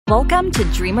Welcome to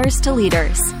Dreamers to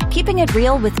Leaders, Keeping It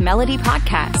Real with Melody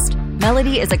podcast.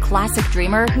 Melody is a classic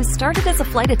dreamer who started as a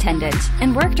flight attendant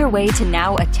and worked her way to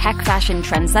now a tech fashion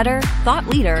trendsetter, thought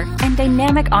leader, and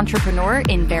dynamic entrepreneur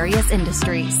in various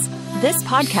industries. This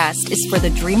podcast is for the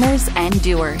dreamers and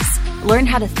doers. Learn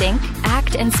how to think,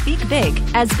 act, and speak big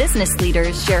as business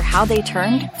leaders share how they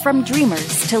turned from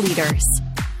dreamers to leaders.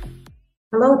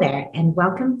 Hello there, and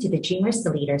welcome to the Dreamers to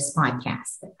Leaders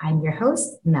podcast. I'm your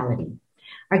host, Melody.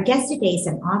 Our guest today is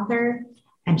an author,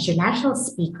 an international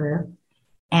speaker,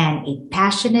 and a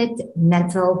passionate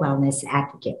mental wellness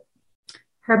advocate.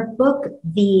 Her book,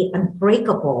 The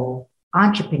Unbreakable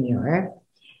Entrepreneur,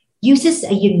 uses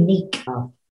a unique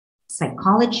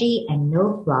psychology and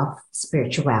no fluff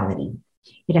spirituality.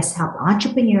 It has helped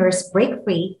entrepreneurs break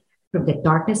free from the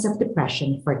darkness of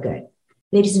depression for good.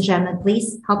 Ladies and gentlemen,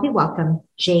 please help me welcome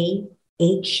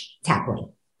J.H.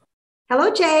 Tepley.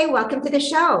 Hello, Jay. Welcome to the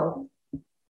show.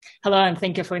 Hello, and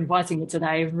thank you for inviting me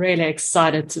today. Really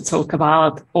excited to talk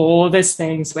about all these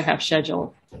things we have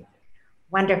scheduled.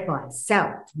 Wonderful.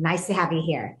 So nice to have you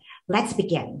here. Let's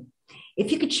begin.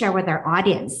 If you could share with our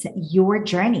audience your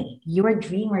journey, your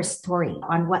dreamer story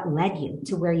on what led you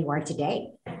to where you are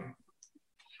today.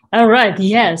 All right.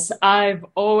 Yes, I've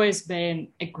always been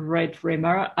a great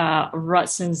dreamer. Right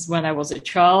since when I was a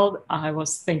child, I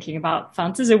was thinking about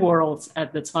fantasy worlds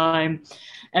at the time.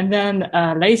 And then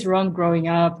later on growing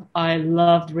up, I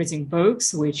loved reading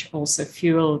books, which also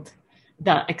fueled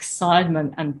that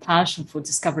excitement and passion for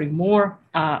discovering more.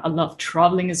 I love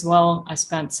traveling as well. I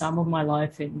spent some of my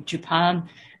life in Japan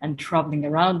and traveling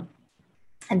around.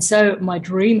 And so my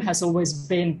dream has always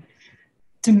been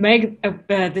to make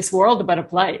this world a better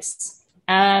place.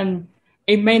 And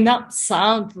it may not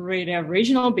sound really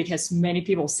original because many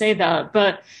people say that,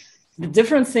 but the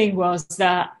different thing was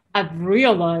that I've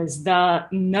realized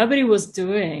that nobody was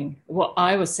doing what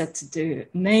I was set to do,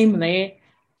 namely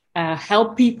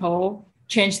help people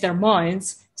change their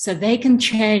minds so they can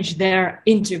change their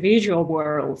individual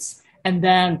worlds, and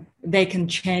then they can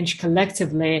change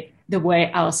collectively the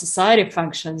way our society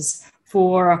functions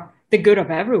for the good of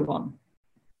everyone.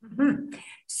 Mm-hmm.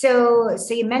 So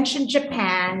you mentioned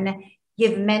Japan.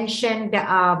 You've mentioned,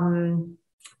 helping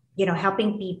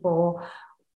people.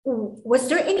 Was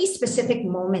there any specific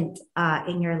moment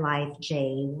in your life,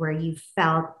 Jay, where you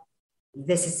felt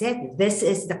this is it? This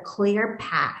is the clear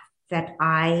path that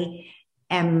I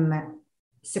am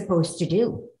supposed to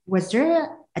do. Was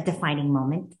there a defining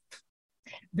moment?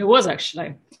 There was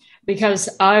actually, because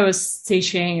I was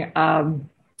teaching,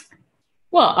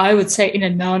 I would say in a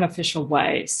non-official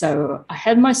way. So I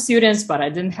had my students, but I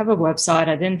didn't have a website.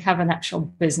 I didn't have an actual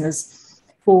business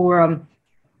for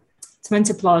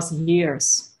 20 plus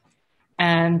years.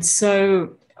 And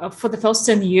so for the first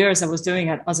 10 years, I was doing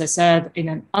it, as I said, in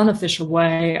an unofficial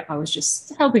way. I was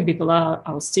just helping people out.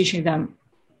 I was teaching them.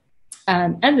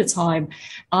 And at the time,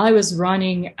 I was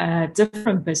running a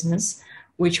different business,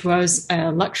 which was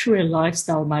a luxury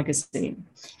lifestyle magazine.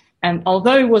 And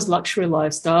although it was luxury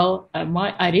lifestyle,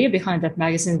 my idea behind that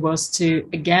magazine was to,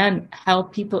 again,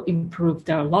 help people improve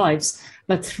their lives,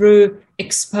 but through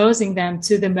exposing them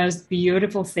to the most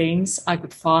beautiful things I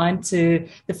could find, to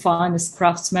the finest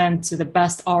craftsmen, to the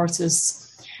best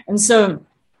artists. And so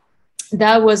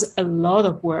that was a lot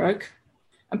of work,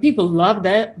 and people loved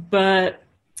it, but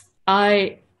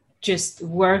I just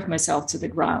worked myself to the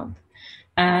ground.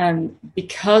 And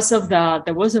because of that,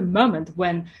 there was a moment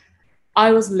when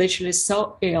I was literally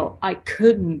so ill, I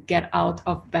couldn't get out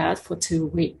of bed for 2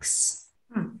 weeks.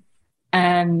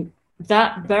 And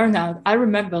that burnout, I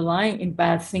remember lying in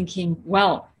bed thinking,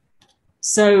 well,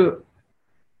 so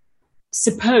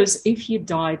suppose if you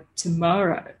died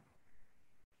tomorrow,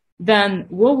 then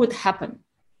what would happen?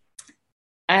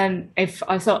 And if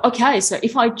I thought, okay, so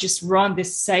if I just run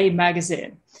this same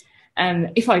magazine,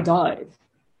 and if I died,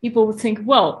 people would think,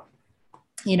 well,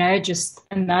 just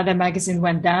another magazine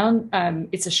went down.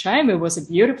 It's a shame. It was a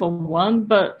beautiful one,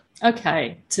 but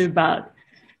okay, too bad.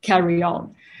 Carry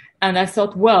on. And I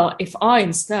thought, well, if I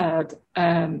instead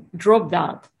drop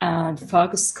that and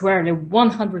focus squarely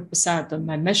 100% on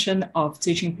my mission of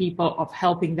teaching people, of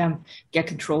helping them get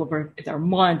control over their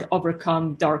mind,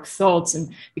 overcome dark thoughts,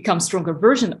 and become a stronger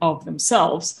version of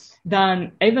themselves,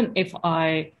 then even if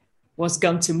I was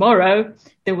gone tomorrow,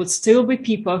 there would still be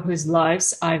people whose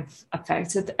lives I've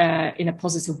affected in a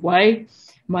positive way.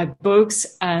 My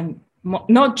books, and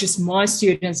not just my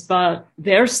students, but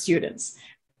their students.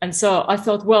 And so I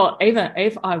thought, well, even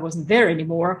if I wasn't there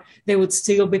anymore, there would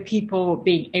still be people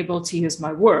being able to use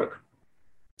my work.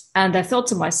 And I thought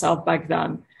to myself back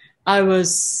then, I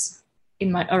was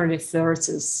in my early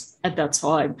 30s. at that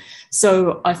time.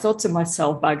 So I thought to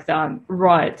myself back then,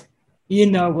 right, you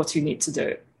know what you need to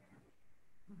do.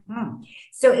 Hmm.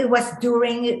 So it was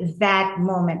during that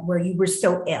moment where you were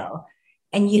so ill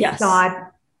and you Yes.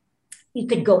 thought you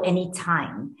could go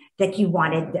anytime that you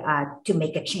wanted to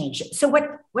make a change. So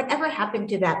whatever happened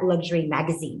to that luxury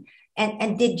magazine?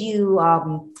 And did you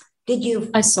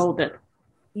I sold it.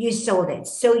 you sold it?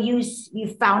 So you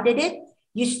founded it,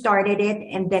 you started it,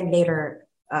 and then later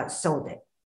sold it,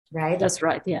 right? That's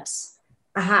right. Yes.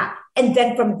 Aha. And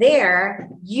then from there,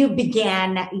 you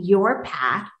began your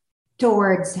path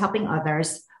towards helping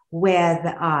others with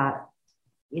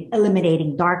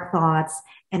eliminating dark thoughts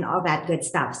and all that good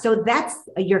stuff. So that's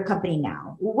your company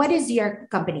now. What is your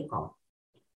company called?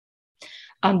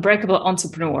 Unbreakable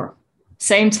Entrepreneur.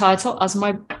 Same title as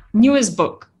my newest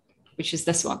book, which is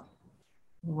this one.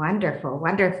 Wonderful,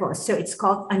 wonderful. So it's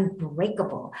called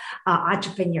Unbreakable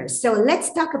Entrepreneurs. So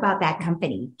let's talk about that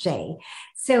company, Jay.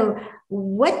 So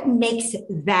what makes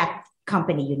that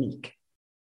company unique?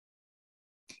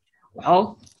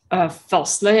 Well,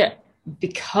 firstly,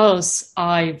 because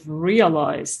I've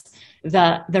realized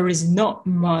that there is not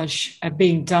much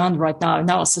being done right now in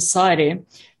our society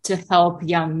to help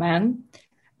young men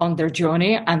on their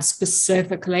journey, and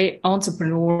specifically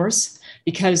entrepreneurs,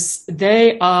 because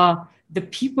they are the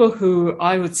people who,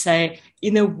 I would say,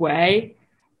 in a way,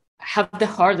 have the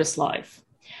hardest life.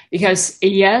 Because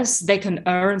yes, they can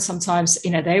earn sometimes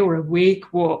in a day or a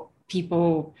week what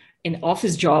people in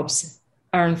office jobs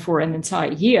earn for an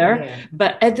entire year. Yeah.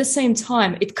 But at the same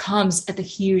time, it comes at a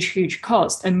huge, huge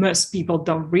cost. And most people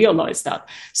don't realize that.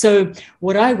 So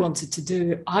what I wanted to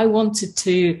do, I wanted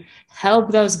to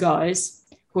help those guys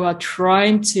who are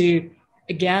trying to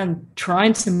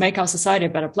make our society a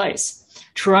better place,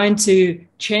 trying to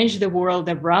change the world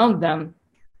around them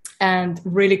and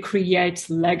really create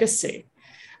legacy.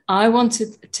 I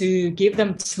wanted to give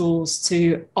them tools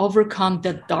to overcome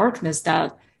the darkness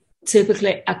that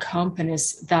typically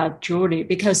accompanies that journey,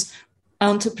 because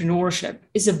entrepreneurship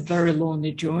is a very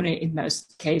lonely journey in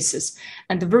most cases,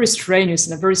 and a very strenuous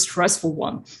and a very stressful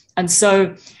one. And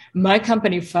so my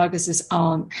company focuses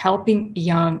on helping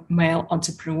young male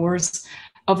entrepreneurs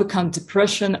overcome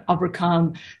depression,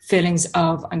 overcome feelings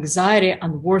of anxiety,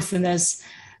 unworthiness,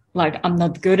 like I'm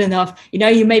not good enough. You know,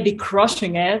 you may be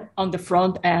crushing it on the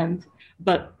front end,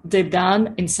 but deep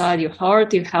down inside your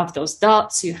heart, you have those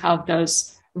doubts, you have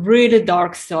those really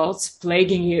dark thoughts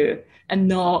plaguing you and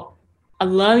not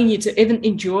allowing you to even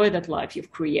enjoy that life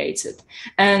you've created.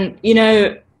 And, you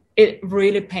know, it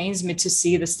really pains me to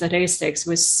see the statistics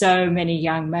with so many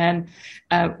young men,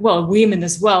 women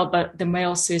as well, but the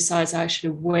male suicide is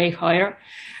actually way higher.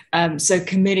 So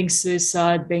committing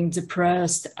suicide, being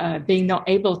depressed, being not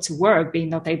able to work, being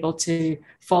not able to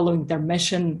follow their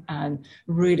mission and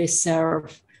really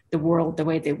serve the world the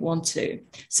way they want to.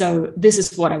 So this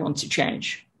is what I want to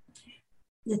change.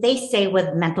 They say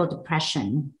with mental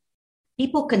depression,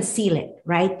 people conceal it,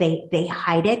 right? They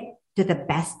hide it to the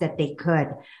best that they could,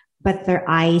 but their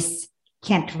eyes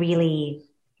can't really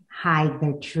hide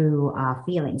their true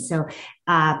feelings. So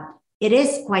it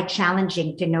is quite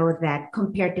challenging to know that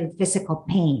compared to physical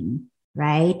pain,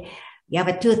 right? You have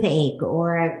a toothache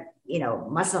or,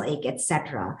 muscle ache,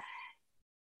 etc.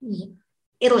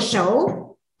 It'll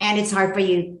show, and it's hard for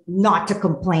you not to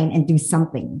complain and do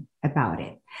something about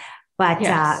it. But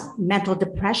yes. Mental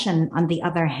depression, on the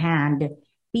other hand,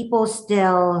 people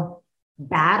still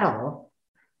battle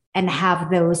and have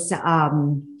those,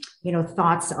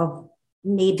 thoughts of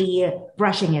maybe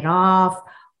brushing it off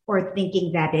or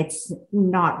thinking that it's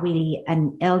not really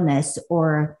an illness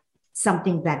or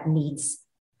something that needs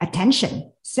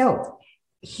attention. So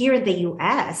here in the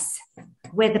US,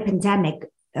 with the pandemic,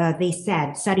 they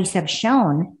said studies have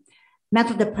shown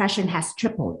mental depression has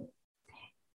tripled.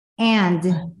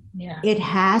 And it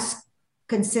has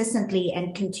consistently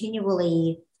and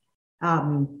continually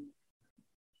has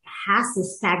a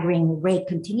staggering rate,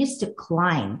 continues to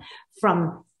climb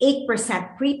from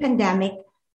 8% pre-pandemic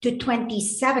to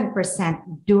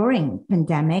 27% during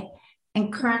pandemic.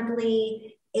 And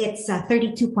currently it's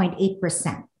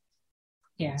 32.8%.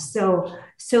 Yeah. So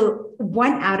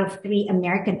 1 out of 3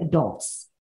 American adults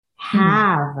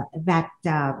have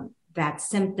that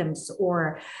symptoms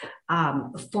or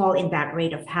fall in that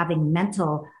rate of having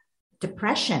mental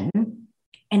depression.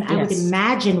 And I would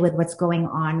imagine with what's going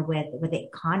on with the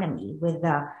economy, with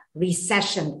the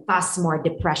recession, thus more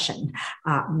depression,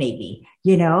 maybe,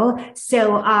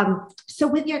 So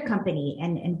with your company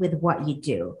and with what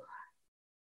you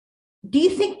do you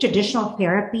think traditional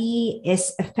therapy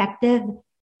is effective?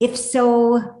 If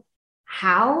so,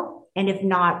 how? And if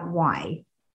not, why?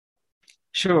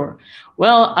 Sure.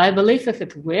 Well, I believe if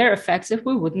it were effective,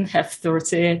 we wouldn't have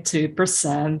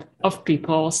 32% of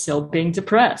people still being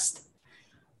depressed.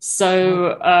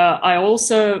 So I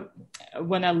also,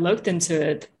 when I looked into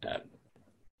it,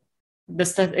 the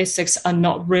statistics are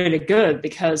not really good,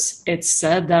 because it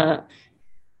said that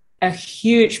a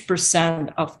huge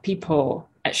percent of people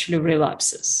actually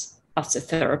relapses after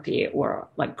therapy or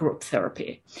like group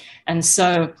therapy. And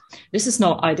so this is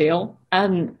not ideal.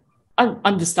 And I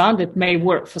understand it may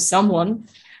work for someone,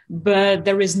 but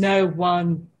there is no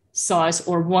one size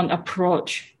or one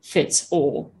approach fits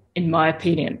all, in my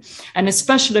opinion. And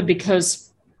especially because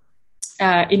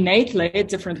innately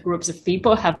different groups of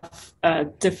people have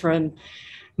different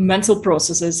mental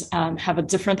processes and have a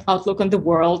different outlook on the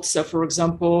world. So, for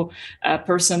example, a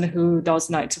person who does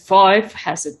 9 to 5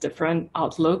 has a different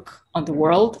outlook on the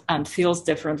world and feels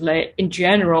differently in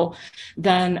general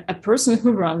than a person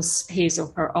who runs his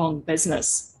or her own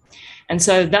business. And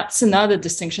so that's another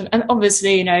distinction. And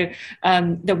obviously,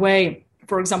 the way,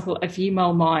 for example, a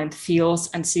female mind feels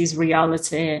and sees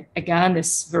reality, again,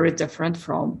 is very different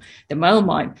from the male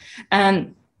mind.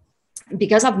 And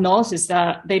because I've noticed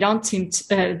that they don't seem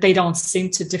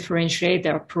to differentiate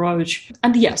their approach.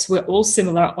 And yes, we're all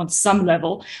similar on some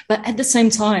level, but at the same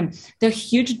time, there are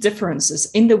huge differences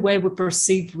in the way we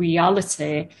perceive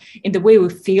reality, in the way we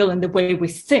feel, and the way we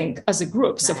think as a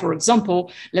group. Right. So, for example,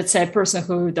 let's say a person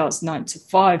who does 9 to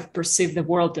 5 perceive the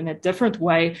world in a different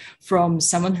way from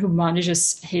someone who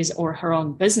manages his or her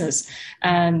own business.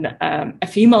 And a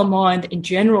female mind in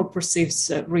general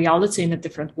perceives reality in a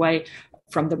different way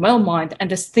from the male mind, and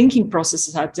the thinking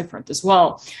processes are different as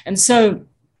well. And so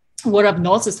what I've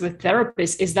noticed with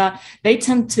therapists is that they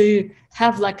tend to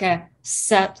have like a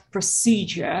set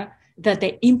procedure that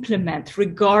they implement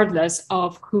regardless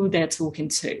of who they're talking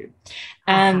to.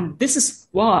 And this is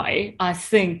why I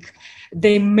think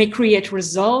they may create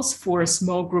results for a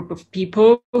small group of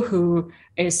people who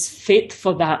is fit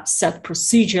for that set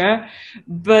procedure,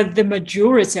 but the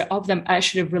majority of them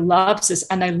actually relapses.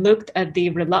 And I looked at the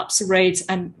relapse rates,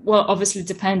 and well, obviously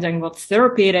depending what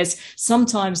therapy it is,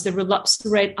 sometimes the relapse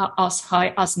rate are as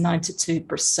high as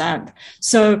 92%.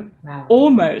 So wow.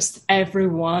 Almost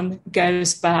everyone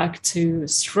goes back to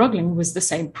struggling with the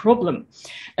same problem.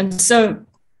 And so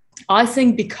I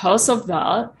think because of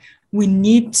that, we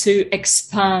need to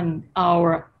expand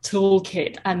our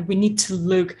toolkit, and we need to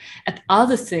look at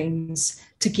other things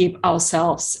to keep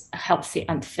ourselves healthy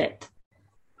and fit.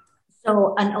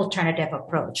 So an alternative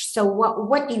approach. So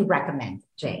what do you recommend,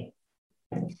 Jay?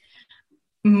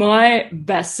 My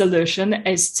best solution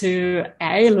is to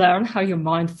learn how your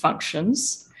mind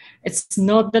functions. It's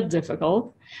not that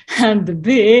difficult. And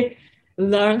B,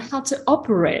 learn how to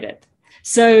operate it.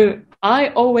 So I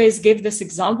always give this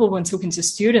example when talking to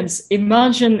students.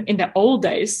 Imagine in the old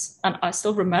days, and I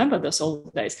still remember those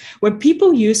old days, when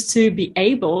people used to be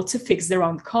able to fix their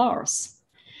own cars.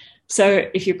 So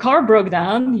if your car broke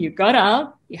down, you got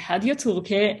out, you had your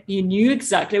toolkit, you knew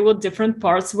exactly what different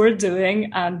parts were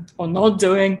doing or not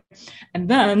doing, and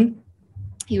then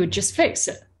you would just fix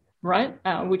it, right?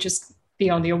 Would just be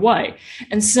on your way.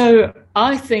 And so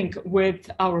I think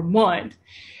with our mind,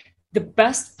 the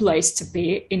best place to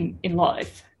be in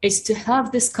life is to have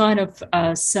this kind of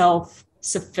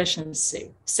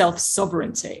self-sufficiency,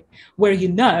 self-sovereignty, where you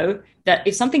know that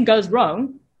if something goes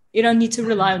wrong, you don't need to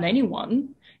rely on anyone.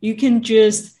 You can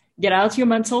just get out your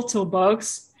mental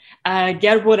toolbox,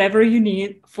 get whatever you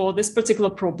need for this particular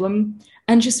problem,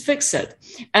 and just fix it.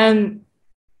 And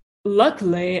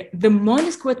luckily, the mind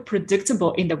is quite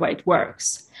predictable in the way it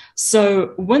works.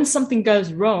 So when something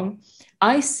goes wrong,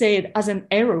 I say it as an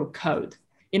error code,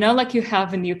 like you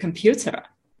have in your computer.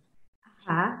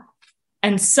 Uh-huh.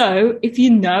 And so if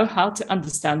you know how to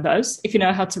understand those, if you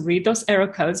know how to read those error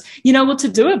codes, you know what to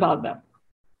do about them.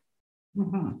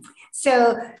 Mm-hmm.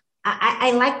 So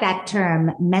I like that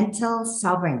term, mental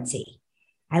sovereignty.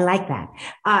 I like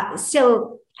that.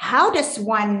 So how does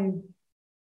one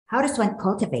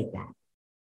cultivate that?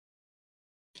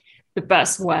 The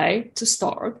best way to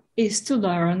start is to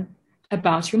learn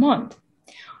about your mind.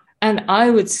 And I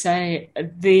would say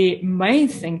the main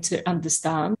thing to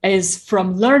understand is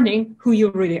from learning who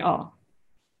you really are.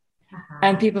 Uh-huh.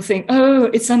 And people think, oh,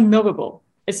 it's unknowable.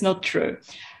 It's not true.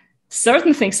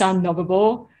 Certain things are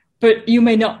unknowable, but you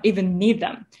may not even need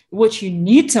them. What you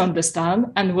need to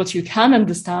understand, and what you can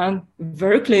understand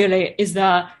very clearly, is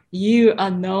that you are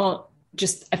not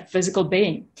just a physical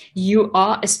being. You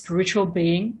are a spiritual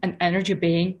being, an energy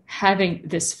being having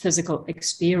this physical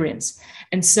experience.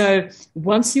 And so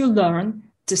once you learn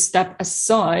to step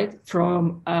aside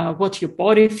from what your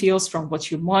body feels, from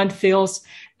what your mind feels,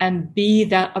 and be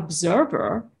that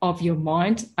observer of your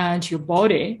mind and your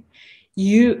body,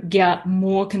 you get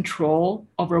more control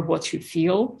over what you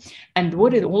feel. And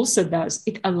what it also does,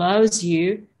 it allows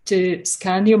you to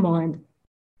scan your mind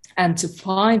and to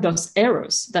find those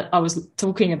errors that I was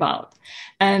talking about.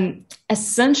 And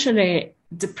essentially,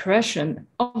 depression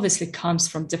obviously comes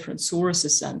from different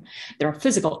sources, and there are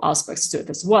physical aspects to it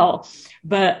as well.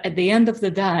 But at the end of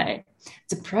the day,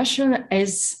 depression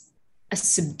is a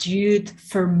subdued,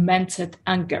 fermented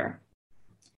anger.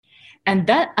 And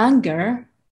that anger,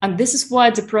 and this is why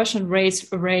depression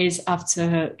raise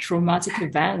after traumatic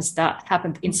events that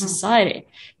happened in society,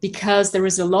 because there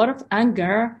is a lot of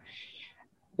anger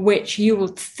which you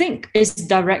would think is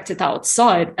directed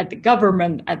outside at the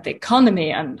government, at the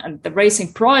economy, and the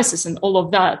raising prices and all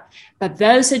of that. But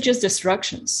those are just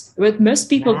distractions. What most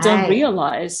people don't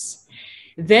realize,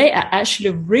 they are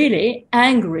actually really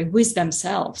angry with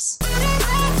themselves.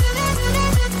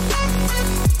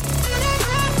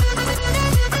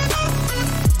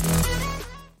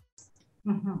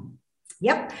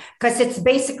 Yep, because it's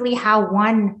basically how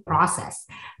one process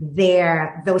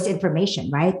those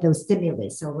information, right? Those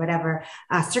stimulus or whatever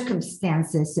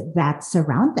circumstances that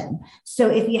surround them. So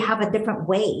if you have a different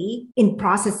way in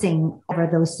processing over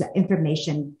those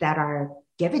information that are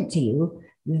given to you,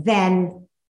 then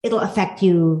it'll affect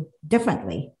you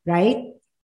differently, right?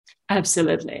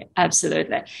 Absolutely.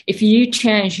 If you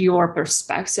change your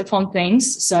perspective on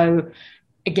things, so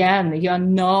again, you're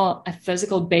not a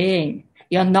physical being.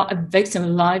 You're not a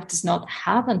victim. Life does not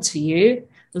happen to you.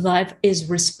 Life is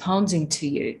responding to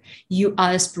you. You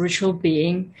are a spiritual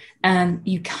being, and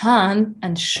you can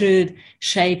and should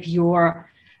shape your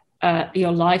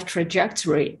life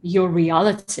trajectory, your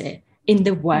reality in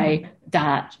the way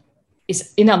that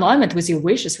is in alignment with your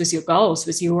wishes, with your goals,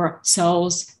 with your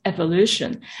soul's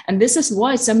evolution. And this is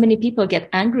why so many people get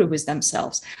angry with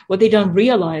themselves. What they don't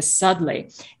realize, sadly,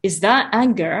 is that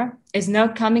anger is now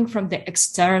coming from the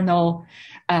external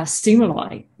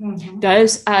stimuli.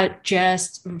 Those are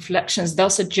just reflections.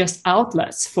 Those are just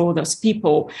outlets for those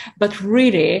people. But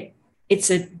really, it's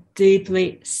a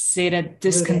deeply seated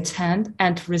discontent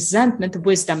and resentment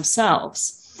with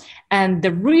themselves. And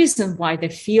the reason why they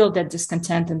feel that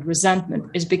discontent and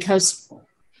resentment is because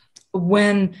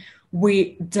when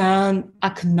we don't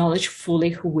acknowledge fully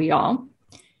who we are,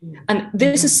 and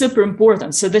this is super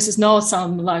important. So this is not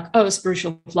some like,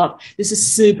 spiritual fluff. This is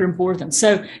super important.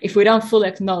 So if we don't fully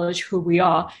acknowledge who we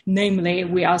are, namely,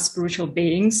 we are spiritual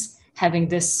beings having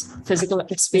this physical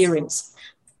experience.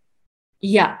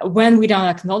 Yeah, when we don't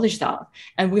acknowledge that,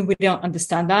 and when we don't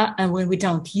understand that, and when we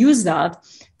don't use that,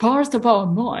 part of our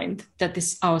mind, that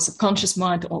is our subconscious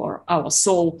mind or our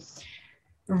soul,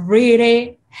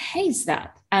 really hates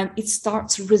that. And it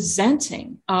starts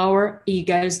resenting our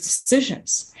ego's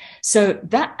decisions. So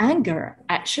that anger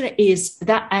actually is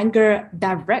that anger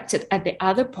directed at the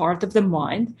other part of the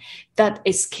mind that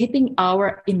is keeping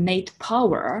our innate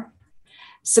power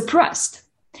suppressed.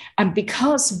 And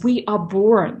because we are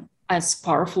born as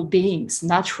powerful beings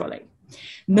naturally,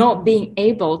 not being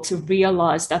able to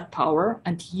realize that power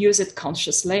and use it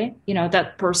consciously,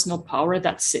 that personal power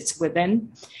that sits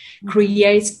within,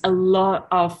 creates a lot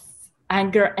of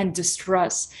anger and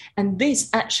distress. And this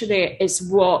actually is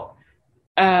what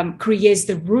creates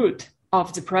the root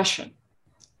of depression,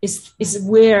 is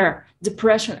where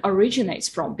depression originates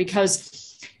from, because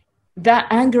that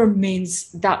anger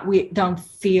means that we don't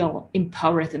feel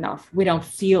empowered enough. We don't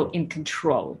feel in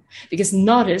control. Because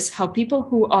notice how people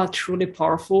who are truly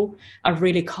powerful are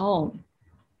really calm,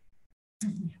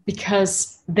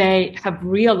 because they have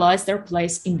realized their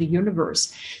place in the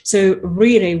universe. So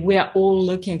really, we are all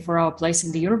looking for our place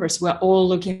in the universe. We're all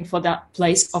looking for that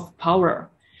place of power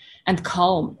and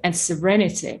calm and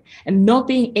serenity, and not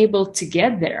being able to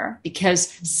get there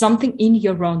because something in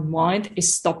your own mind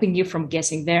is stopping you from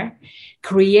getting there,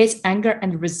 creates anger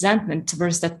and resentment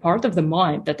towards that part of the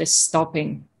mind that is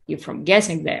stopping you from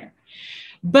getting there.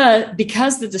 But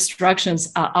because the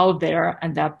distractions are out there,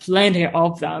 and there are plenty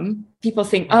of them, people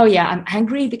think, oh yeah, I'm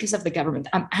angry because of the government.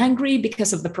 I'm angry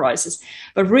because of the prices.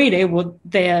 But really what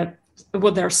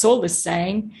their soul is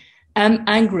saying, I'm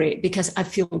angry because I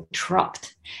feel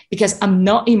trapped, because I'm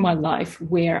not in my life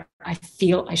where I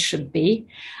feel I should be.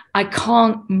 I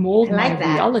can't mold my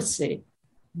reality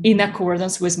in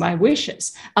accordance with my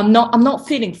wishes. I'm not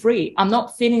feeling free. I'm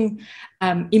not feeling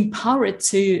empowered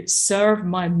to serve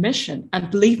my mission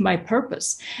and live my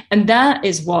purpose. And that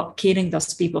is what killing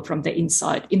those people from the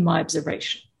inside, in my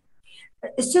observation.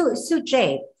 So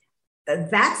Jay,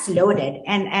 that's loaded,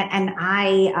 and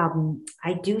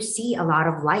I do see a lot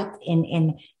of light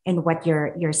in what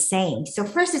you're saying. So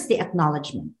first is the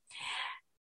acknowledgement.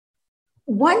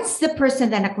 Once the person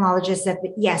then acknowledges that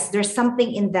yes, there's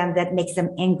something in them that makes them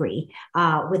angry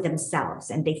with themselves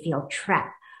and they feel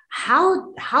trapped,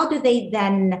 how do they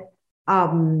then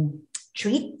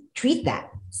treat that?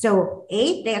 So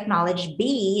A, they acknowledge.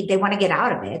 B, they want to get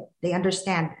out of it. They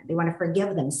understand. They want to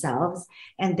forgive themselves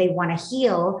and they want to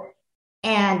heal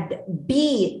and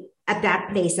be at that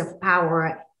place of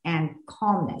power and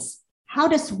calmness. How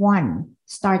does one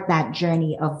start that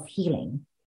journey of healing?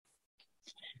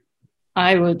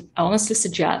 I would honestly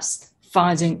suggest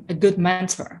finding a good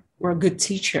mentor or a good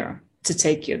teacher to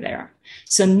take you there.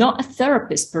 So not a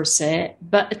therapist per se,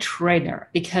 but a trainer,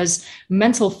 because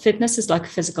mental fitness is like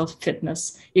physical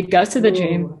fitness. You go to the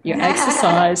gym, you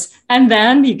exercise, and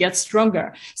then you get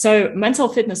stronger. So mental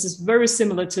fitness is very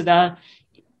similar to that.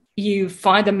 You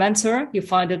find a mentor, you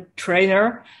find a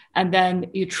trainer, and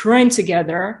then you train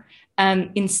together.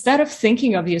 And instead of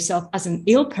thinking of yourself as an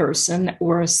ill person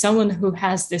or someone who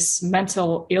has this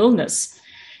mental illness,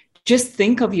 just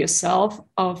think of yourself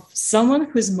of someone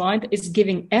whose mind is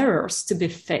giving errors to be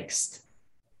fixed.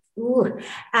 Ooh,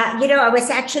 I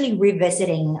was actually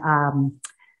revisiting.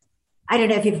 I don't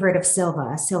know if you've heard of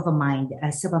Silva mind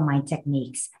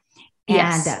techniques.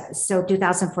 Yes. And so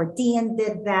 2014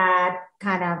 did that,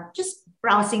 kind of just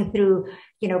browsing through,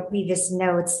 previous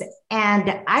notes.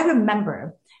 And I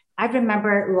remember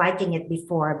liking it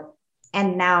before,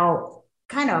 and now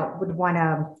kind of would want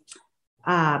to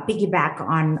piggyback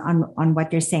on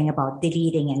what you're saying about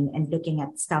deleting and looking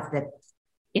at stuff that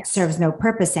serves no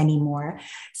purpose anymore.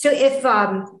 So if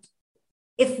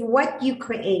what you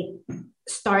create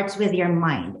starts with your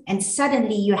mind and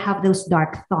suddenly you have those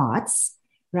dark thoughts,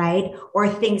 right? Or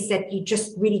things that you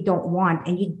just really don't want,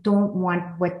 and you don't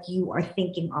want what you are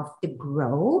thinking of to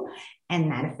grow and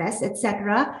manifest,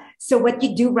 etc. So what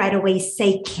you do right away is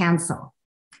say cancel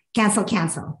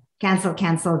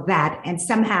that. And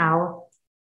somehow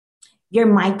your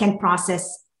mind can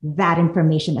process that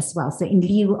information as well. So in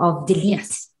lieu of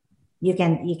delete, you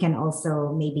can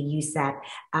also maybe use that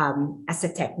as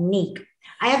a technique.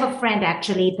 I have a friend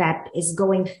actually that is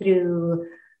going through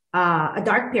a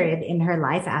dark period in her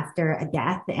life after a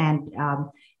death, and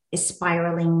is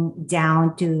spiraling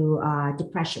down to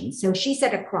depression. So she's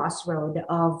at a crossroad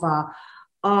of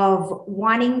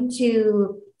wanting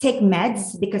to take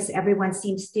meds, because everyone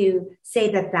seems to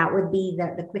say that would be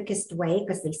the quickest way,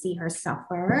 because they see her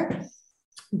suffer.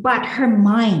 But her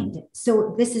mind,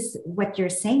 so this is what you're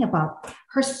saying about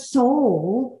her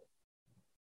soul,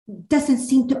 doesn't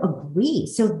seem to agree.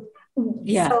 So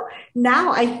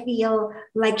now I feel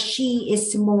like she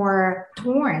is more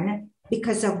torn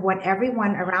because of what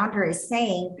everyone around her is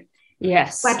saying.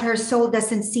 Yes. But her soul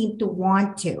doesn't seem to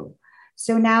want to.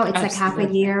 So now it's like half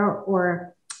a year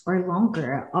or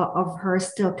longer of her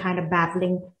still kind of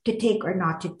battling to take or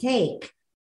not to take.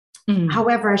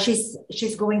 However,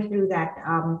 she's going through that,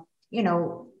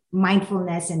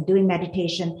 mindfulness and doing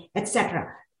meditation,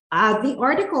 etc. The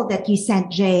article that you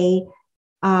sent, Jay,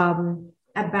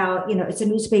 about, it's a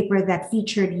newspaper that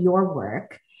featured your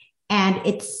work, and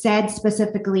it said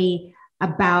specifically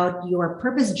about your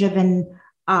purpose-driven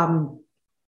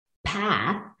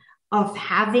path of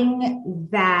having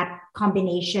that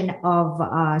combination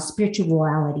of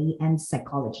spirituality and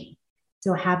psychology.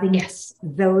 So having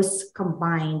those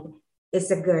combined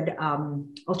is a good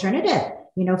alternative,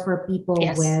 for people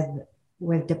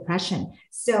with depression.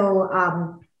 So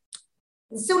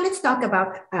let's talk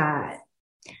about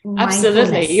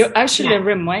absolutely. You actually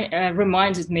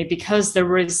reminded me, because there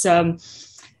was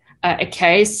a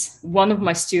case, one of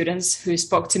my students who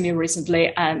spoke to me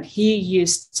recently, and he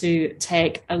used to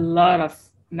take a lot of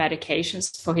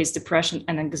medications for his depression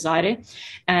and anxiety.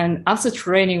 And after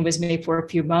training with me for a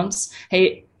few months,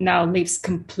 he now lives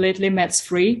completely meds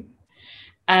free.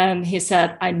 And he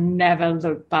said, I never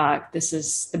look back. This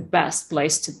is the best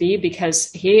place to be,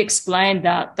 because he explained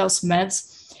that those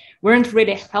meds weren't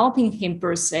really helping him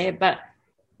per se, but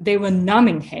they were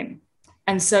numbing him.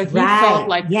 And so he felt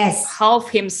like half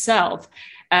himself.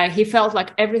 He felt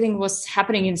like everything was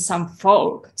happening in some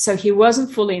fog. So he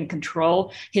wasn't fully in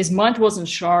control. His mind wasn't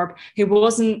sharp. He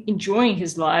wasn't enjoying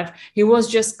his life. He was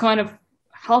just kind of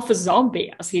half a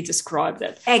zombie, as he described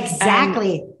it.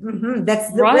 Exactly.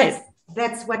 That's the right.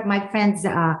 That's what my friend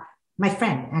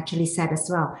actually said as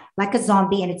well. Like a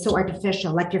zombie, and it's so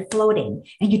artificial, like you're floating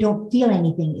and you don't feel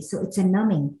anything. So it's a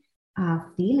numbing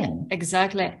feeling.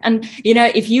 Exactly. And,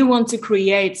 if you want to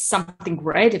create something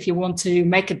great, if you want to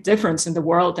make a difference in the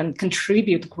world and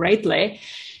contribute greatly,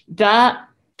 that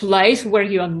place where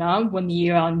you are numb, when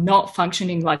you are not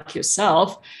functioning like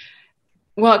yourself,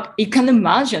 well, you can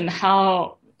imagine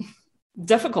how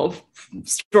difficult,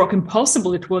 stroke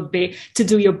impossible it would be to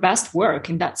do your best work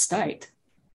in that state.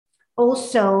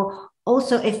 Also,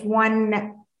 if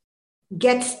one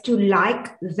gets to like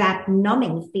that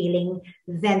numbing feeling,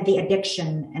 then the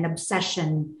addiction and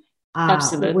obsession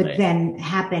would then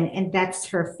happen. And that's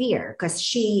her fear, because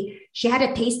she had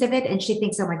a taste of it and she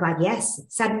thinks, oh my God, yes,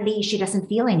 suddenly she doesn't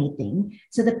feel anything.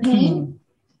 So the pain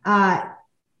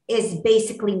is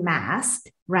basically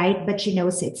masked, right? But she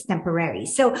knows it's temporary.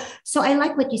 So I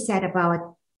like what you said about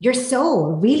your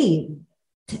soul really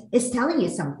is telling you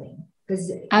something.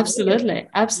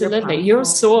 Absolutely. Your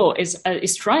soul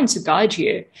is trying to guide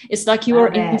you. It's like your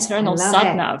internal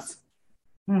sat nav.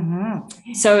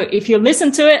 Mm-hmm. So if you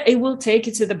listen to it, it will take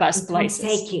you to the best places.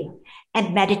 Take you.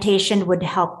 And meditation would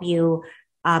help you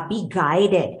be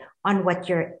guided on what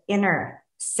your inner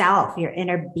self, your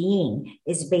inner being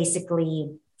is basically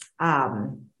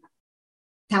telling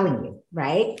you,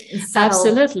 right?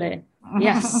 Absolutely.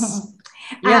 Yes.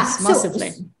 Yes,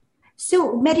 massively.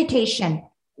 So meditation,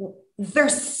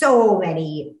 there's so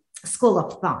many school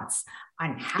of thoughts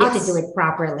on how to do it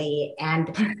properly. And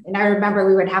I remember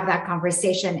we would have that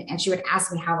conversation and she would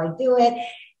ask me how I do it.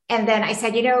 And then I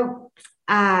said,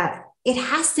 it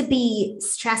has to be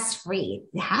stress-free.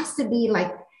 It has to be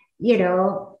like,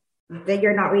 that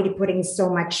you're not really putting so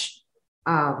much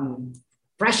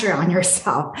pressure on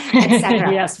yourself,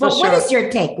 etc. Yes, but what is your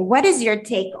take? What is your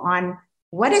take on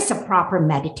what is a proper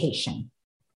meditation?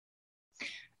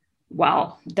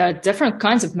 Well, there are different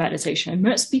kinds of meditation.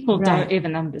 Most people don't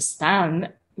even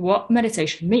understand what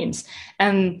meditation means.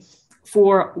 And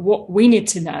for what we need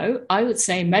to know, I would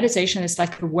say meditation is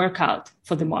like a workout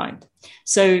for the mind.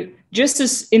 So just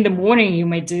as in the morning, you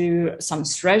may do some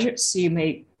stretches, you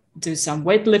may do some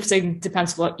weightlifting,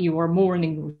 depends what your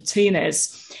morning routine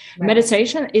is. Right.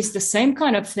 Meditation is the same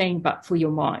kind of thing, but for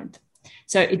your mind.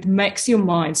 So it makes your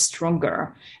mind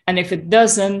stronger. And if it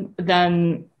doesn't,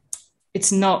 then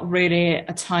it's not really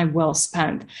a time well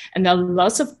spent. And there are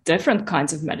lots of different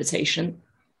kinds of meditation.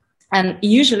 And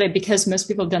usually because most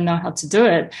people don't know how to do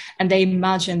it, and they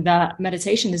imagine that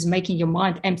meditation is making your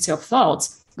mind empty of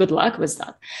thoughts, good luck with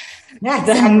that.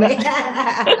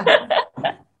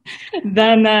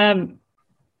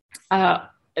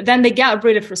 Then they get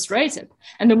really frustrated.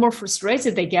 And the more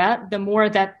frustrated they get, the more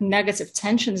that negative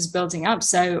tension is building up.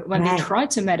 So when they try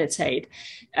to meditate,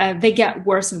 they get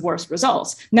worse and worse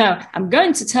results. Now, I'm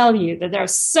going to tell you that there are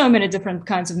so many different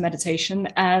kinds of meditation.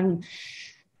 And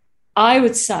I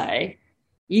would say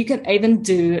you can even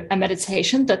do a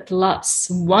meditation that lasts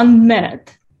 1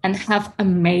 minute and have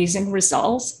amazing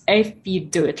results if you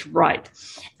do it right.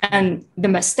 And the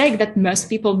mistake that most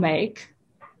people make,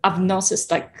 I've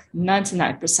noticed like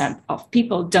 99% of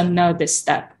people don't know this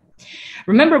step.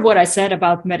 Remember what I said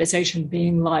about meditation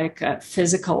being like a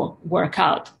physical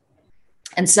workout.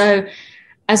 And so,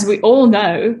 as we all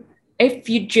know, if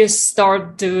you just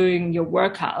start doing your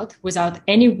workout without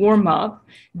any warm-up,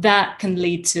 that can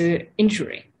lead to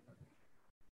injury.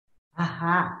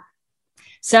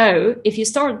 So if you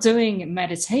start doing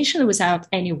meditation without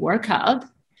any workout,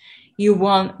 you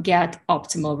won't get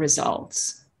optimal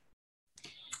results.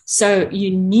 So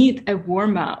you need a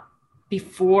warm-up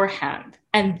beforehand,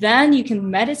 and then you can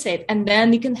meditate, and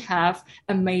then you can have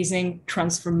amazing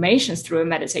transformations through a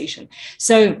meditation.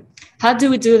 So how do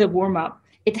we do the warm-up?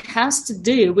 It has to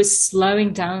do with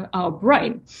slowing down our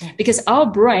brain, because our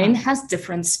brain has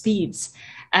different speeds,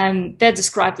 and they're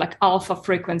described like alpha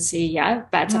frequency,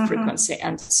 beta frequency,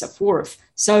 and so forth.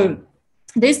 So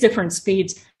these different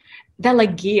speeds, they're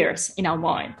like gears in our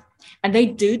mind. And they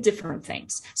do different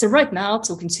things. So right now,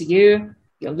 talking to you,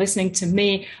 you're listening to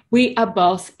me, we are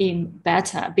both in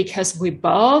beta because we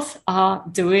both are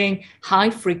doing high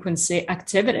frequency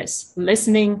activities,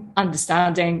 listening,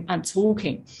 understanding, and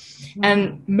talking.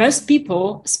 And most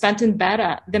people spend in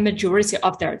beta the majority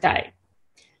of their day.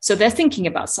 So they're thinking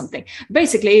about something.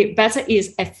 Basically, beta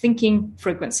is a thinking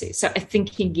frequency, so a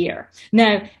thinking gear.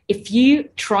 Now, if you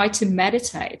try to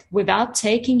meditate without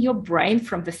taking your brain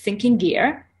from the thinking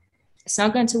gear, it's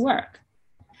not going to work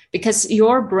because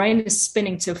your brain is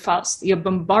spinning too fast. You're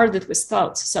bombarded with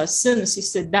thoughts. So as soon as you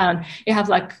sit down, you have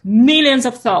like millions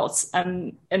of thoughts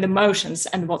and emotions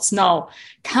and what's now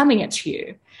coming at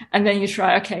you. And then you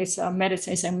try, okay, so I'm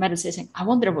meditating. I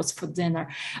wonder what's for dinner.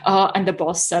 And the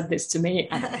boss said this to me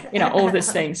and, all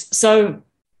these things. So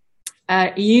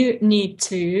you need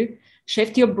to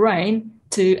shift your brain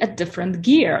to a different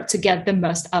gear to get the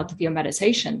most out of your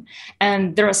meditation.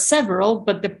 And there are several,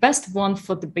 but the best one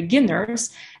for the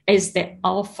beginners is the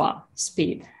alpha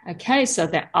speed. Okay, so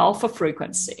the alpha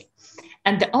frequency.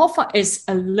 And the alpha is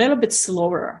a little bit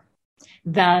slower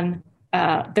than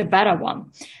the beta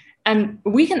one. And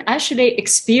we can actually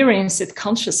experience it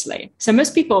consciously. So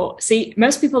most people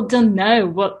don't know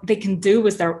what they can do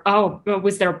with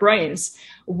their brains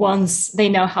once they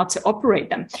know how to operate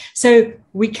them. So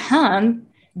we can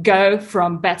go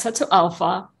from beta to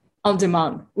alpha on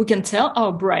demand. We can tell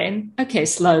our brain, okay,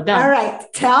 slow down. All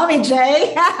right, tell me,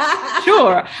 Jay.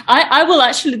 Sure, I will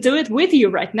actually do it with you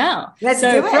right now. Let's do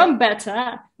it. From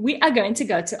beta, we are going to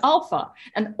go to alpha,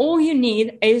 and all you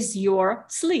need is your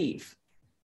sleeve.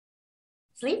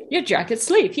 Sleeve? Your jacket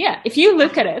sleeve, yeah. If you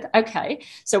look at it, okay.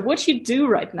 So what you do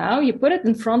right now, you put it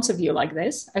in front of you like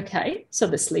this, okay. So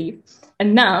the sleeve,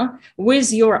 and now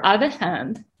with your other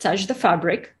hand, touch the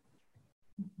fabric.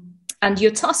 And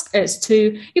your task is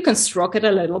you can stroke it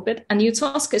a little bit, and your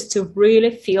task is to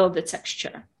really feel the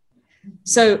texture.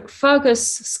 So focus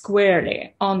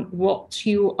squarely on what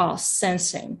you are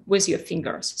sensing with your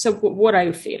fingers. So what are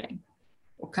you feeling?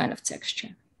 What kind of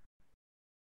texture?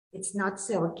 It's not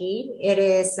silky. It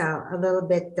is a little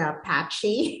bit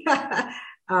patchy.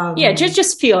 Yeah,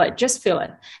 just feel it. Just feel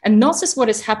it. And notice what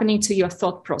is happening to your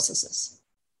thought processes.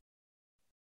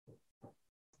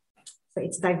 So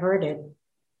it's diverted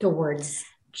towards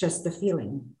just the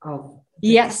feeling of.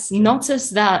 Yes, notice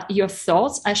that your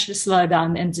thoughts actually slow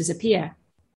down and disappear.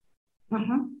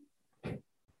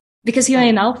 Because you're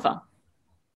in alpha.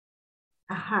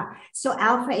 So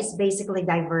alpha is basically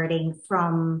diverting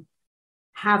from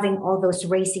having all those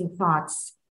racing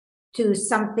thoughts to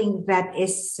something that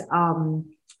is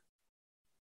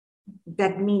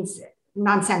that means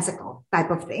nonsensical type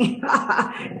of thing.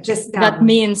 That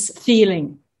means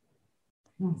feeling.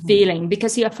 Feeling,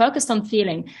 because you are focused on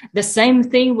feeling. The same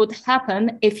thing would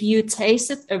happen if you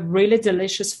tasted a really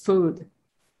delicious food.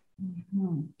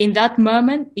 In that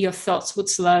moment, your thoughts would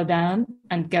slow down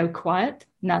and go quiet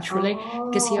naturally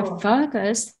because you're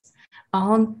focused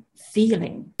on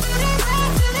feeling.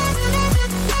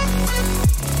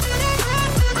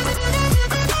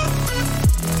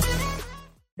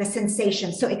 The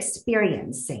sensation, so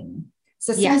experiencing.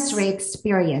 So Yes. sensory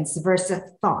experience versus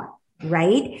thought.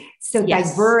 Right? So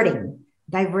Yes.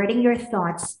 diverting your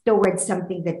thoughts towards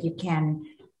something that you can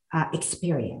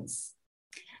experience.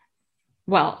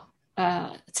 Well,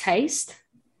 taste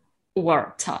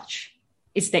or touch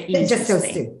is the easiest Just those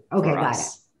thing. two. Okay, got it.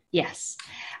 Yes.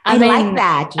 I like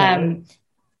that.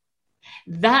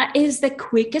 That is the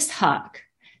quickest hack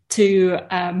to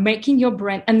making your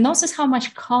brain, and notice how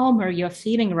much calmer you're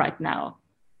feeling right now.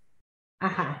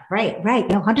 Right.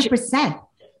 No, 100%.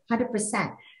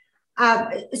 100%.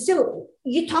 So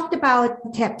you talked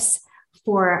about tips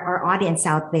for our audience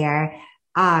out there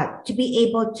to be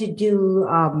able to do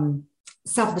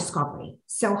self-discovery.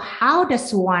 So how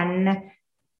does one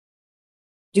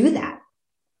do that?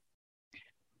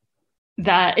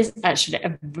 That is actually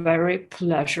a very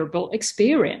pleasurable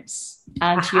experience.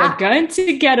 And you're going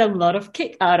to get a lot of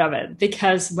kick out of it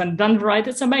because when done right,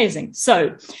 it's amazing.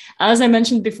 So as I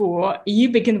mentioned before, you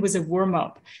begin with a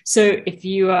warm-up. So if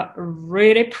you are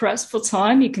really pressed for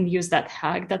time, you can use that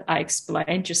hack that I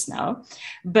explained just now.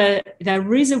 But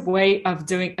there is a way of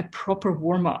doing a proper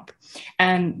warm-up.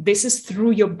 And this is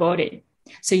through your body.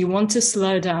 So you want to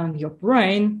slow down your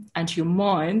brain and your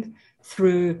mind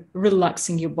through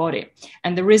relaxing your body.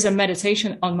 And there is a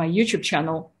meditation on my YouTube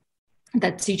channel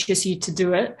that teaches you to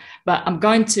do it, but I'm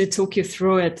going to talk you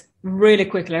through it really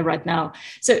quickly right now.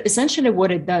 So essentially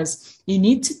what it does, you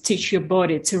need to teach your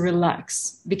body to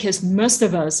relax because most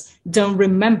of us don't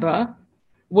remember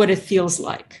what it feels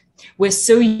like. We're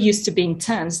so used to being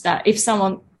tense that if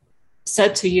someone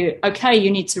said to you, okay, you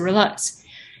need to relax,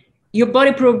 your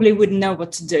body probably wouldn't know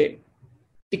what to do,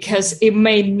 because it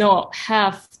may not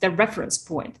have the reference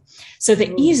point. So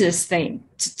the easiest thing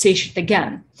to teach it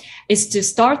again is to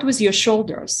start with your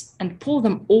shoulders and pull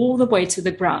them all the way to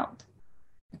the ground.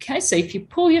 Okay, so if you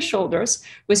pull your shoulders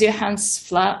with your hands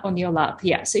flat on your lap,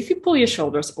 so if you pull your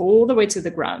shoulders all the way to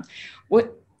the ground,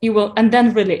 what you will, and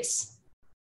then release.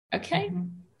 Okay,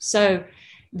 so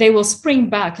they will spring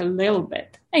back a little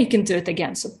bit, and you can do it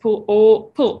again. So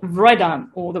pull right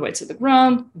down all the way to the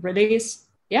ground, release.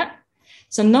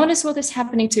 So notice what is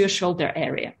happening to your shoulder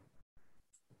area.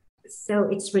 So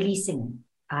it's releasing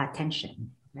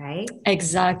tension, right?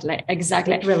 Exactly.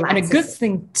 It relaxes. And a good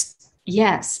thing,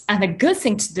 and a good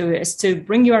thing to do is to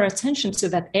bring your attention to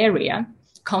that area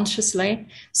consciously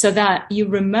so that you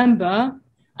remember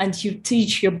and you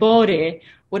teach your body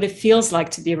what it feels like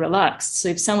to be relaxed. So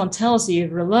if someone tells you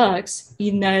relax,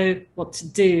 you know what to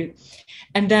do.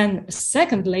 And then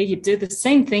secondly, you do the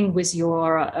same thing with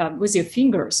your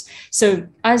fingers. So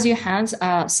as your hands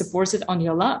are supported on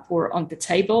your lap or on the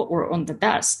table or on the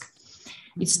desk,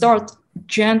 you start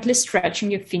gently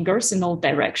stretching your fingers in all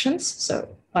directions.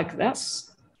 So like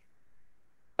this.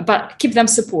 But keep them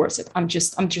supported. I'm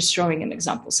just showing an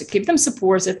example. So keep them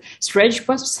supported, stretch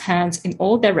both hands in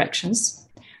all directions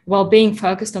while being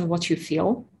focused on what you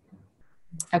feel.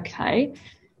 Okay.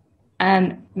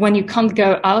 And when you can't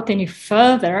go out any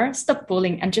further, stop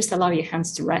pulling and just allow your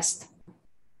hands to rest.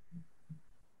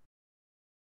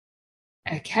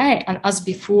 Okay, and as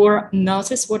before,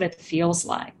 notice what it feels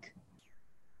like.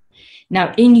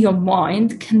 Now, in your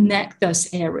mind, connect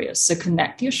those areas. So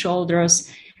connect your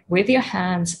shoulders with your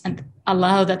hands and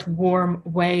allow that warm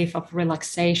wave of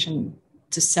relaxation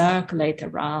to circulate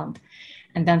around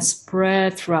and then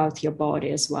spread throughout your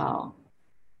body as well.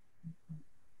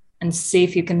 And see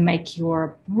if you can make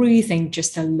your breathing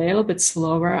just a little bit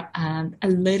slower and a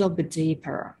little bit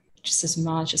deeper, just as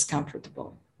much as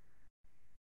comfortable.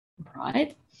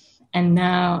 Right? And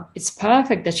now it's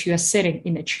perfect that you are sitting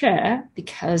in a chair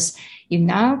because you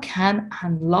now can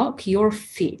unlock your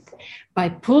feet by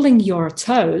pulling your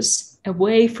toes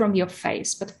away from your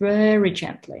face, but very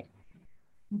gently.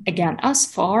 Again, as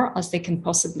far as they can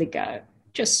possibly go.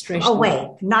 Just stretch away,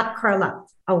 not curl up.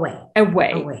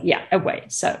 Away. Yeah, away.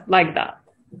 So like that.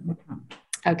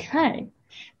 Okay.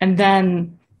 And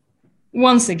then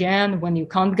once again, when you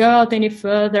can't go out any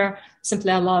further,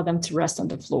 simply allow them to rest on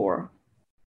the floor.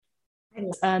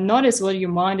 Notice what your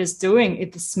mind is doing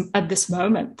at this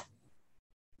moment.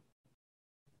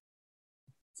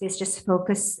 So it's just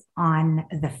focus on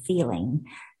the feeling,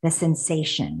 the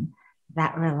sensation,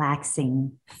 that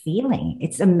relaxing feeling.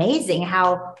 It's amazing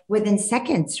how within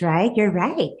seconds, right? You're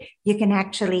right. You can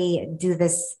actually do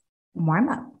this warm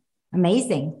up.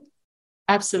 Amazing.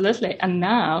 Absolutely. And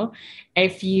now,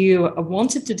 if you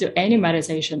wanted to do any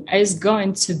meditation, it's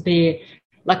going to be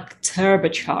like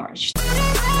turbocharged.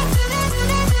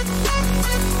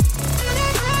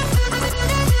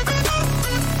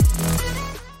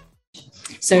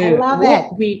 So I love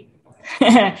it.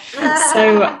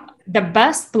 So the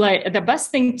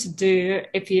best thing to do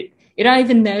if you don't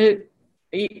even know,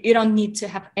 you don't need to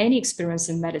have any experience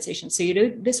in meditation. So you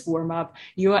do this warm up,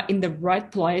 you are in the right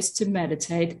place to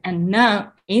meditate. And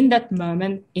now in that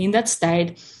moment, in that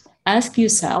state, ask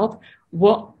yourself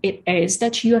what it is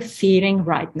that you are feeling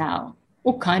right now.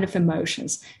 What kind of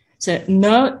emotions? So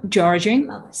no judging,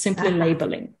 simply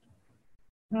labeling.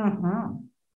 Mm-hmm.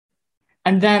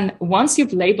 And then once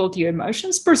you've labeled your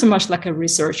emotions, pretty much like a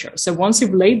researcher. So once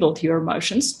you've labeled your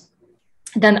emotions,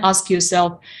 then ask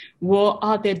yourself, what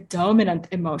are the dominant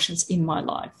emotions in my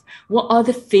life? What are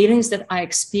the feelings that I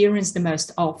experience the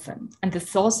most often and the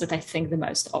thoughts that I think the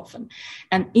most often?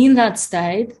 And in that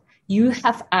state, you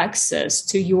have access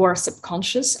to your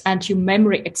subconscious and your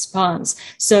memory expands.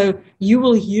 So you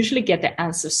will usually get the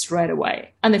answer straight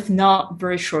away. And if not,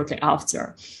 very shortly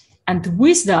after. And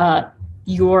with that,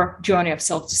 your journey of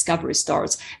self-discovery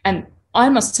starts. And I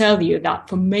must tell you that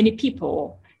for many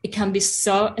people, it can be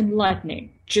so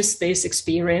enlightening, just this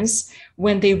experience,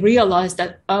 when they realize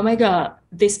that, oh my God,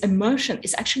 this emotion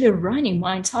is actually running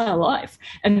my entire life.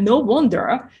 And no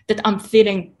wonder that I'm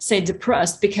feeling, say,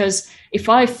 depressed, because if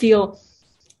I feel,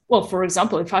 well, for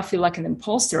example, if I feel like an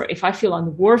imposter, if I feel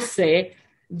unworthy,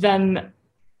 then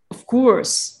of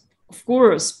course,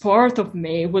 part of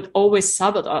me would always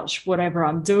sabotage whatever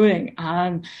I'm doing.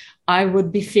 And I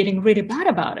would be feeling really bad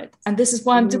about it. And this is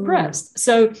why I'm depressed.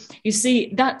 So you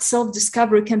see, that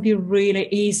self-discovery can be really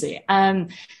easy.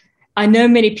 And I know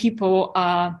many people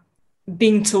are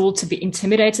being told to be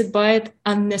intimidated by it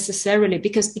unnecessarily,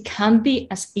 because it can be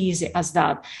as easy as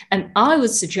that. And I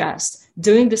would suggest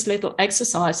doing this little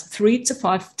exercise 3 to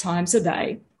 5 times a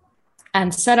day,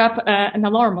 and set up an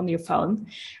alarm on your phone.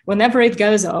 Whenever it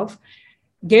goes off,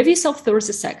 give yourself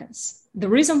 30 seconds. The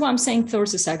reason why I'm saying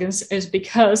 30 seconds is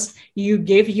because you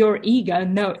give your ego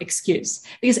no excuse,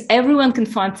 because everyone can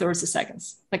find 30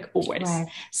 seconds, like always. Right.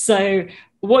 So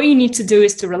what you need to do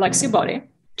is to relax your body,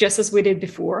 just as we did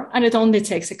before, and it only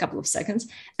takes a couple of seconds,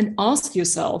 and ask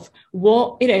yourself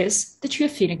what it is that you're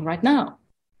feeling right now.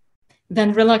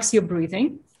 Then relax your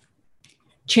breathing.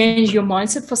 Change your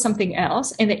mindset for something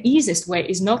else. And the easiest way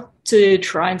is not to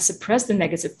try and suppress the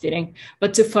negative feeling,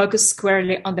 but to focus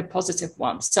squarely on the positive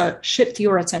one. So shift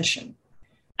your attention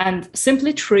and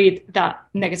simply treat that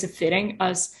negative feeling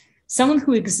as someone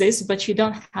who exists, but you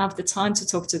don't have the time to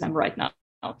talk to them right now.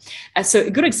 So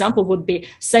a good example would be,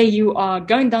 say you are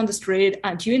going down the street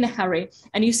and you're in a hurry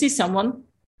and you see someone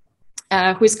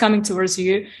who is coming towards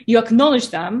you, you acknowledge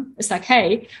them. It's like,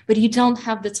 hey, but you don't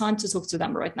have the time to talk to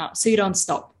them right now. So you don't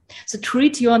stop. So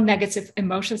treat your negative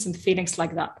emotions and feelings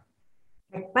like that.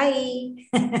 Bye.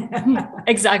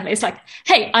 Exactly. It's like,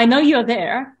 hey, I know you're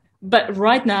there, but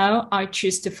right now I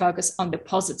choose to focus on the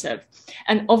positive.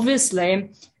 And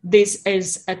obviously, this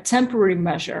is a temporary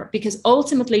measure because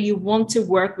ultimately you want to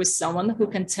work with someone who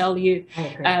can tell you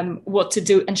what to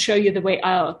do and show you the way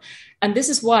out. And this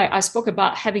is why I spoke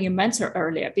about having a mentor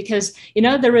earlier, because, you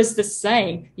know, there is this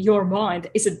saying, your mind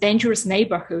is a dangerous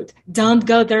neighborhood. Don't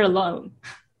go there alone.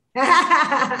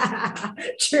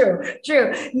 True.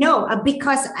 No,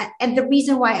 because, and the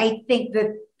reason why I think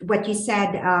that what you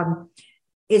said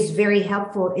is very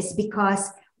helpful is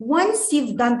because once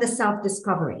you've done the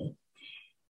self-discovery,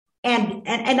 and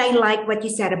I like what you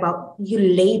said about you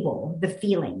label the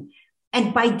feeling.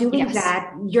 And by doing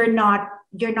that, you're not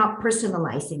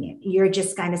personalizing it. You're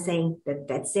just kind of saying that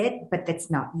that's it, but that's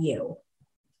not you.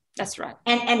 That's right.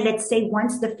 And let's say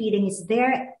once the feeling is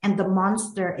there and the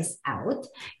monster is out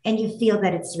and you feel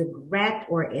that it's regret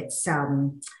or it's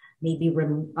maybe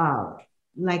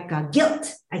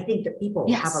guilt. I think that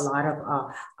people have a lot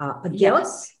of guilt.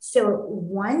 Yes. So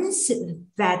once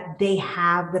that they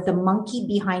have that the monkey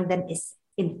behind them is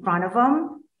in front of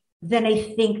them, then I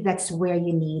think that's where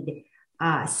you need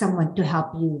someone to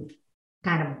help you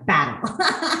kind of battle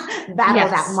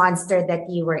that monster that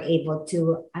you were able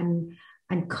to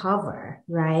uncover,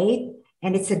 right?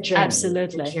 And it's a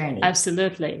journey.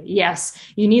 Absolutely. Yes.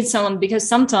 You need someone because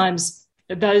sometimes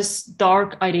those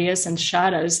dark ideas and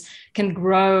shadows can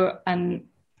grow and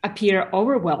appear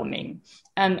overwhelming.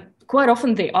 And quite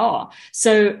often they are.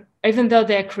 So even though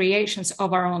they're creations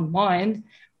of our own mind,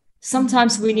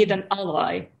 sometimes we need an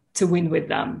ally to win with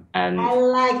them. And I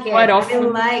like it. Quite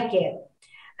often,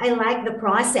 I like the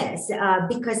process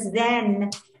because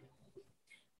then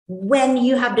when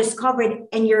you have discovered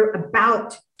and you're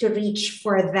about to reach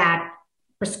for that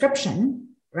prescription,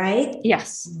 right?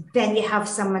 Yes. Then you have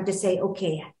someone to say,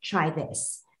 okay, try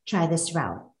this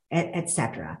route,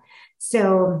 etc.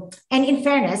 So, and in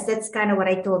fairness, that's kind of what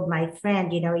I told my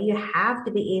friend, you have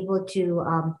to be able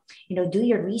to, do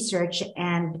your research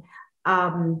and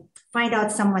find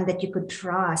out someone that you could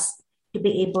trust to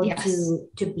be able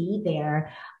to be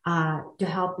there to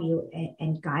help you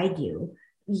and guide you.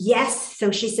 Yes.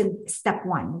 So she's in step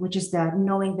one, which is the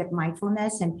knowing that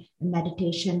mindfulness and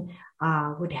meditation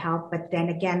would help. But then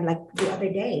again, like the other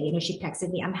day, she texted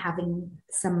me, I'm having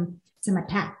some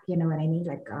attack, you know what I mean?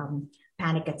 Like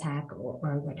panic attack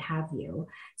or what have you.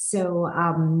 So,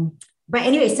 but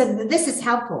anyway, so this is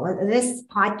helpful. This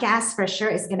podcast for sure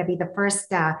is going to be the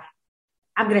first,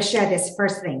 I'm going to share this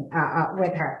first thing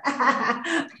with her.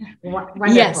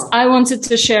 Yes, I wanted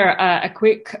to share a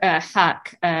quick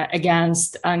hack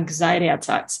against anxiety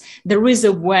attacks. There is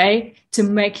a way to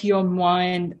make your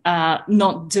mind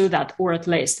not do that, or at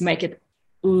least make it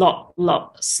a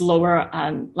lot slower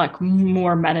and like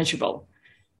more manageable.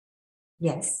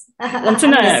 Yes. Want to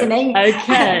know? Listening.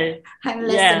 Okay. I'm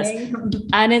listening.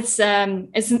 Yes.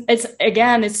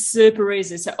 And it's super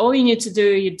easy. So all you need to do,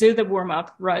 you do the warm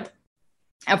up, right?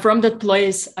 And from that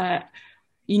place,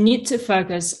 you need to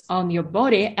focus on your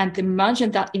body and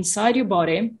imagine that inside your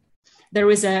body, there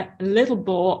is a little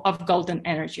ball of golden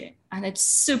energy and it's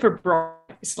super bright.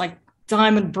 It's like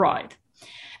diamond bright.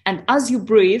 And as you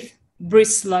breathe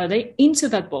slowly into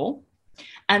that ball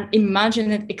and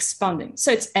imagine it expanding.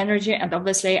 So it's energy. And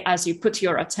obviously, as you put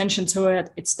your attention to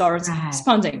it, it starts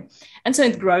expanding. And so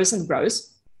it grows and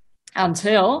grows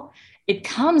until it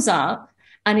comes up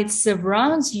and it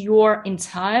surrounds your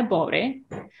entire body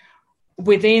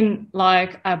within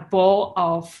like a ball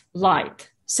of light.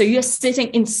 So you're sitting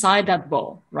inside that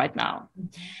ball right now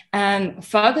and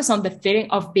focus on the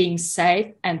feeling of being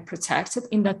safe and protected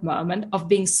in that moment, of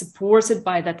being supported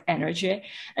by that energy.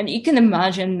 And you can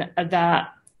imagine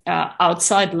that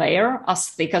outside layer as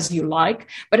thick as you like,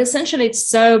 but essentially it's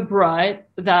so bright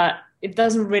that it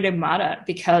doesn't really matter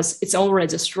because it's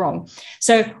already strong.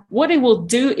 So what it will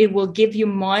do, it will give your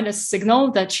mind a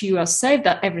signal that you are safe,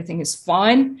 that everything is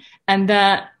fine, and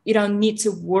that you don't need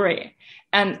to worry.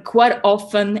 And quite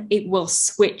often it will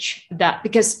switch that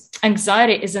because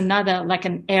anxiety is another like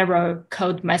an error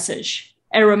message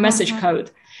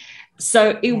code.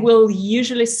 So it will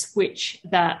usually switch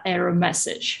that error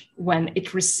message when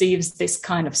it receives this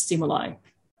kind of stimuli.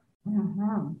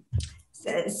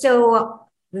 So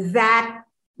that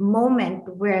moment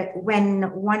when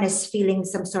one is feeling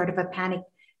some sort of a panic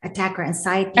attack or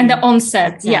anxiety. And the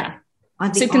onset, so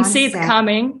you can see it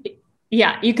coming.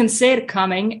 Yeah, you can see it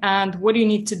coming. And what you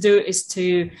need to do is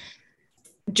to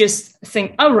just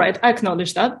think, all right, I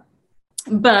acknowledge that.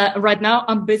 But right now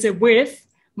I'm busy with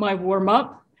my warm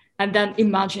up and then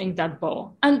imagining that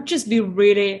ball and just be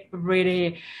really,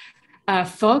 really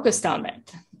focused on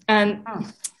it. And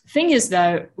thing is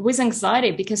though, with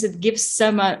anxiety, because it gives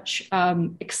so much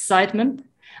excitement,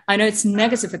 I know it's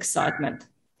negative excitement,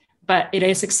 but it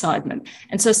is excitement.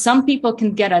 And so some people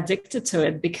can get addicted to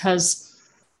it because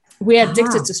we're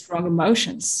addicted to strong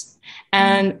emotions.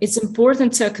 And it's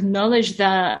important to acknowledge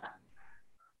that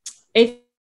if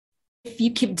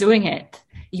you keep doing it,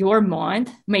 your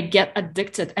mind may get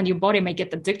addicted and your body may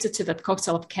get addicted to that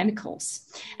cocktail of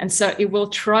chemicals. And so it will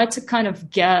try to kind of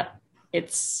get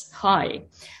its high.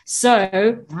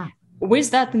 So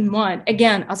with that in mind,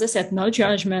 again, as I said, no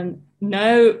judgment,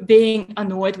 no being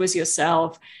annoyed with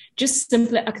yourself, just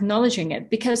simply acknowledging it,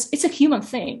 because it's a human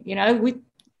thing. You know,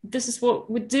 this is what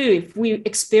we do. If we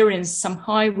experience some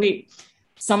high, we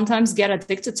sometimes get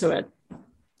addicted to it.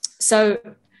 So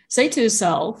say to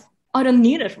yourself, I don't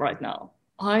need it right now.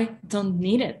 I don't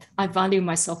need it. I value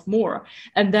myself more.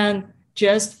 And then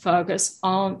just focus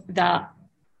on that,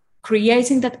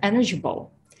 creating that energy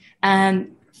ball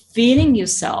and feeling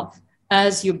yourself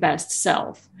as your best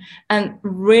self, and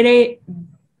really,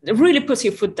 really put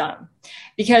your foot down,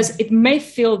 because it may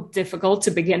feel difficult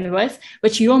to begin with,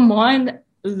 but your mind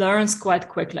learns quite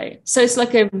quickly. So it's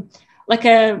like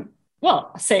a,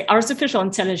 well, say artificial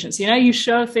intelligence, you know, you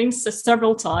show things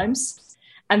several times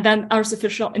and then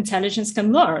artificial intelligence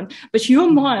can learn, but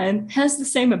your mind has the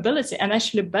same ability and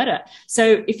actually better.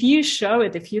 So if you show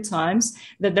it a few times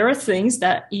that there are things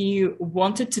that you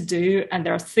wanted to do and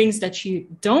there are things that you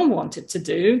don't want it to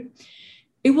do,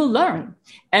 it will learn.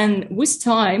 And with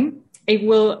time, it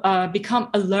will become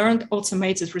a learned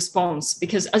automated response.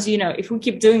 Because as you know, if we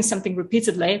keep doing something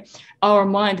repeatedly, our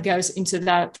mind goes into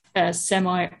that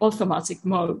semi-automatic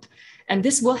mode. And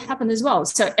this will happen as well.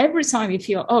 So every time you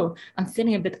feel, oh, I'm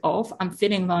feeling a bit off, I'm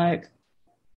feeling like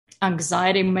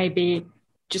anxiety may be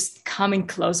just coming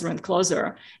closer and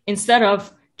closer, instead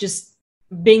of just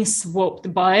being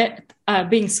swiped by it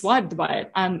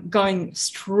and going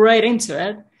straight into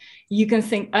it, you can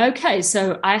think, okay,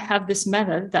 so I have this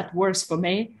method that works for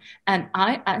me, and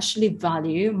I actually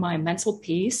value my mental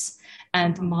peace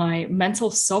and my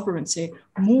mental sovereignty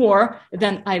more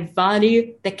than I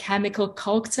value the chemical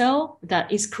cocktail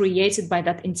that is created by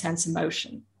that intense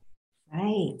emotion.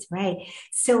 Right, right.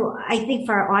 So I think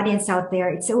for our audience out there,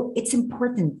 it's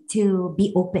important to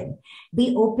be open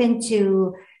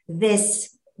to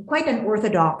this quite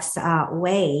unorthodox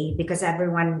way, because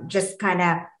everyone just kind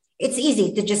of, it's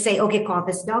easy to just say, okay, call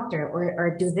this doctor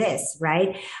or do this,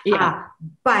 right? Yeah.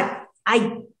 But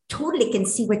I totally can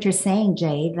see what you're saying,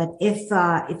 Jay, that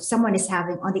if someone is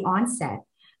having on the onset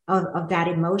of that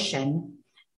emotion,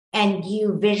 and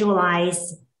you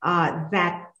visualize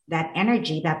that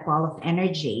energy, that ball of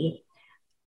energy,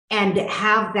 and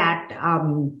have that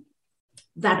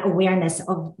awareness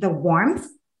of the warmth,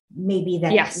 maybe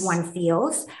that one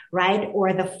feels, right?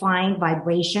 Or the fine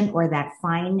vibration or that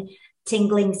fine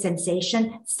tingling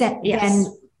sensation, then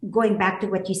going back to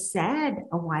what you said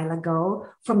a while ago,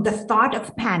 from the thought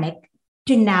of panic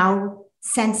to now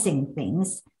sensing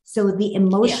things. So the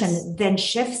emotion then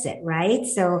shifts it, right?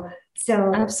 So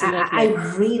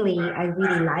I really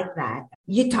like that.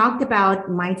 You talked about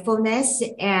mindfulness,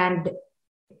 and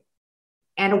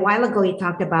a while ago you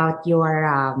talked about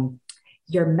your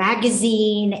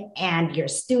magazine and your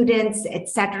students,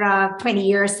 etc. 20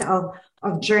 years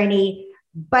of journey.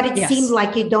 But it seemed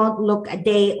like you don't look a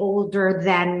day older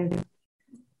than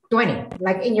 20,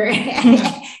 like in your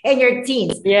in your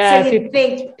teens. Yeah, so you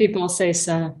think people say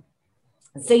so.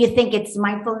 So you think it's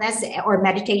mindfulness or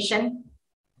meditation?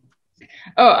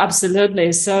 Oh,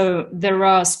 absolutely. So there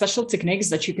are special techniques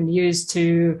that you can use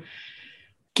to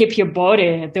keep your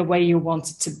body the way you want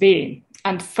it to be.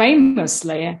 And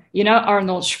famously, you know,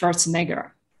 Arnold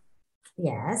Schwarzenegger.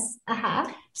 Yes.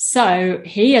 So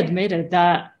he admitted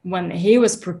that when he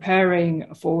was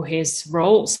preparing for his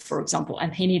roles, for example,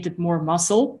 and he needed more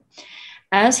muscle,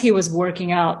 as he was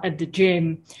working out at the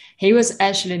gym, he was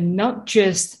actually not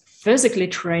just physically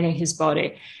training his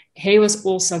body, he was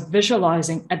also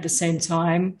visualizing at the same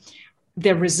time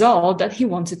the result that he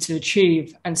wanted to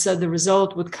achieve. And so the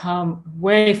result would come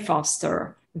way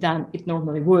faster than it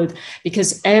normally would,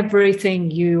 because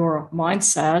everything your mind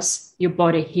says, your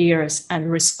body hears and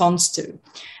responds to.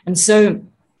 And so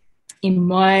in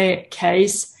my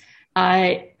case,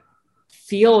 I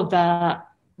feel that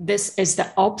this is the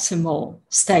optimal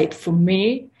state for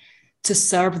me to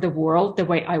serve the world the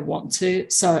way I want to.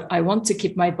 So I want to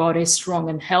keep my body strong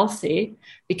and healthy,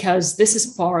 because this is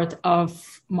part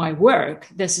of my work.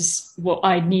 This is what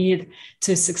I need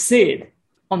to succeed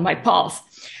on my path.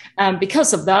 And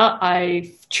because of that,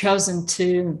 I've chosen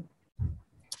to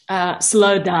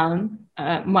slow down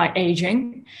my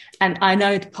aging. And I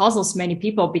know it puzzles many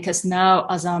people because now,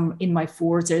 as I'm in my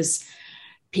 40s,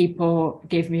 people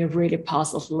give me really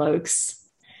puzzled looks.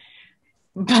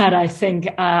 But I think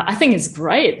it's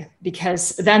great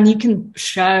because then you can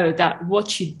show that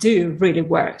what you do really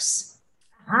works.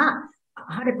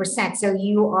 100%. So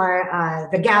you are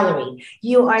the gallery.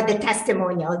 You are the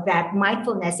testimonial that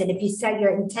mindfulness, and if you set your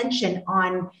intention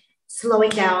on slowing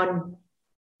down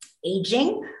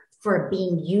aging for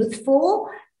being youthful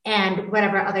and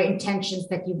whatever other intentions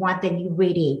that you want, then you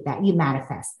radiate that, you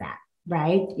manifest that,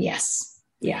 right? Yes.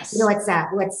 Yes. You know,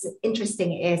 what's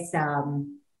interesting is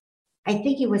I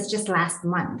think it was just last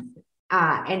month,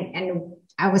 and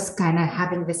I was kind of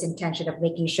having this intention of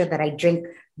making sure that I drink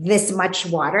this much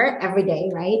water every day,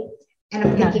 right? And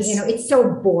I'm thinking, you know, it's so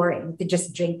boring to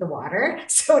just drink the water.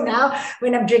 So now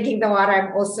when I'm drinking the water,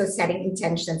 I'm also setting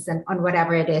intentions on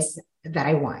whatever it is that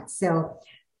I want. So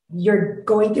you're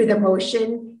going through the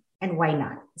motion, and why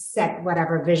not set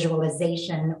whatever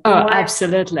visualization or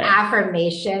absolutely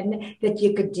affirmation that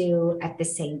you could do at the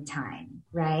same time,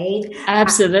 right?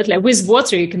 Absolutely. With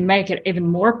water, you can make it even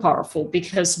more powerful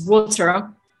because water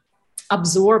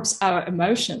absorbs our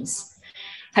emotions.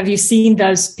 Have you seen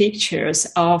those pictures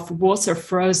of water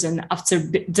frozen after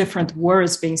different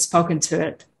words being spoken to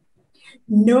it?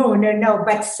 No.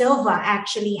 But Silva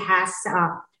actually has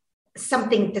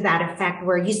something to that effect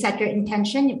where you set your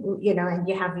intention, you know, and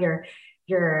you have your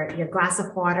glass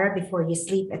of water before you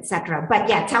sleep, etc. But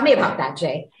yeah, tell me about that,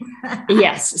 Jay.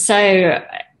 Yes. So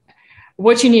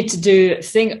what you need to do,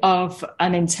 think of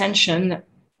an intention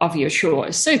of your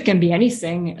choice. So it can be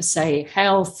anything, say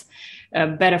health,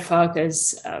 better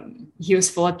focus,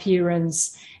 useful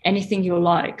appearance, anything you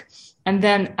like. And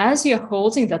then as you're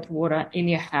holding that water in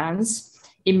your hands,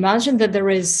 imagine that there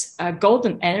is a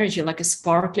golden energy, like a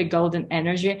sparkly golden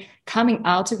energy coming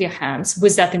out of your hands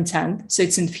with that intent. So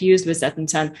it's infused with that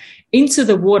intent into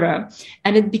the water,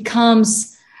 and it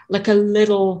becomes like a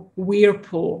little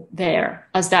whirlpool there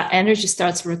as that energy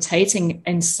starts rotating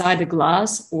inside the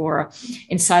glass or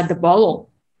inside the bottle.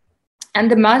 And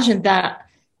imagine that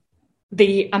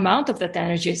the amount of that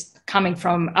energy is coming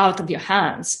from out of your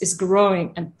hands is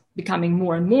growing and becoming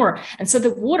more and more. And so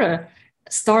the water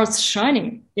starts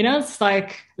shining, you know, it's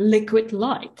like liquid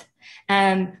light.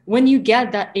 And when you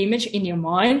get that image in your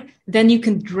mind, then you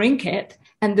can drink it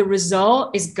and the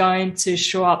result is going to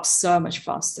show up so much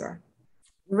faster.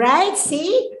 Right?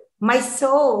 See, my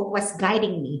soul was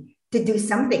guiding me to do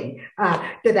something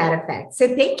to that effect.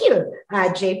 So thank you,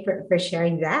 Jay, for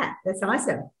sharing that. That's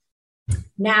awesome.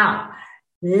 Now,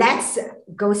 let's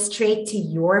go straight to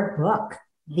your book,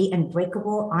 The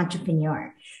Unbreakable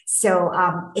Entrepreneur. So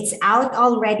it's out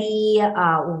already.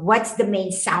 What's the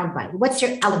main soundbite? What's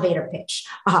your elevator pitch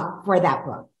for that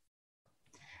book?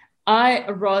 I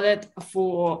wrote it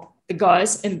for the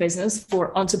guys in business,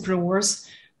 for entrepreneurs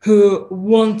who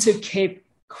want to keep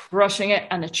crushing it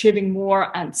and achieving more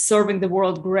and serving the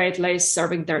world greatly,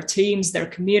 serving their teams, their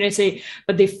community,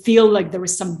 but they feel like there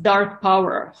is some dark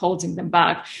power holding them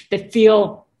back. They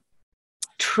feel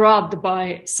trapped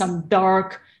by some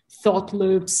dark thought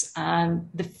loops and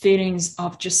the feelings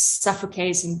of just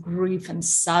suffocating grief and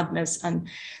sadness and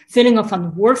feeling of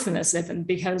unworthiness even,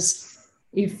 because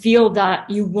you feel that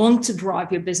you want to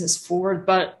drive your business forward,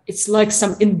 but it's like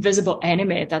some invisible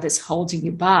enemy that is holding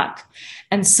you back.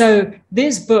 And so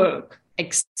this book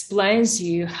explains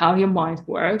you how your mind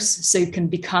works so you can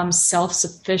become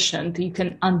self-sufficient. You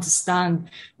can understand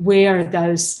where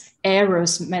those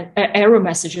error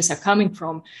messages are coming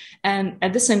from. And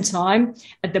at the same time,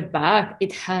 at the back,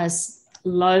 it has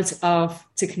loads of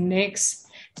techniques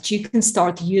that you can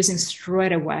start using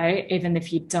straight away, even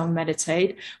if you don't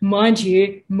meditate. Mind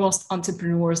you, most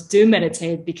entrepreneurs do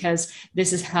meditate because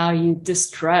this is how you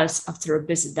distress after a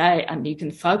busy day and you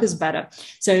can focus better.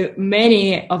 So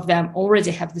many of them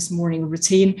already have this morning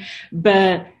routine,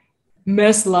 but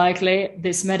most likely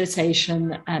this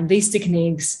meditation and these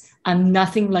techniques are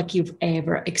nothing like you've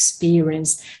ever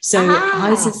experienced. So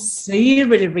I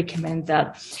sincerely recommend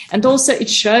that. And also it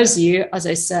shows you, as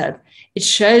I said, it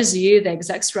shows you the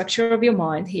exact structure of your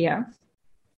mind here,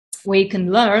 where you can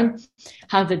learn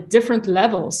how the different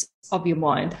levels of your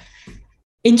mind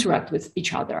interact with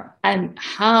each other and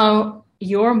how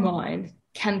your mind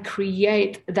can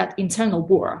create that internal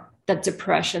war, that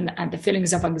depression and the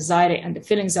feelings of anxiety and the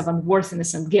feelings of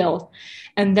unworthiness and guilt.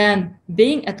 And then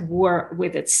being at war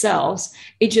with itself,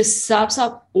 it just saps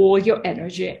up all your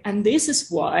energy. And this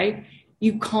is why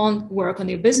you can't work on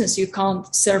your business. You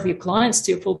can't serve your clients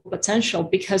to your full potential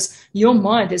because your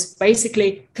mind is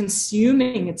basically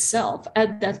consuming itself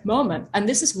at that moment. And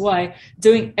this is why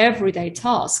doing everyday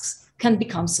tasks can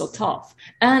become so tough.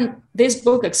 And this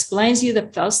book explains you the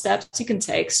first steps you can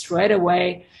take straight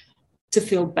away to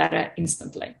feel better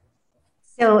instantly.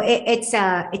 So it's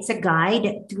a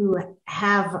guide to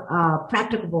have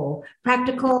practical,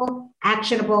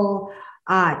 actionable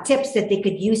tips that they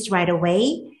could use right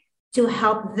away to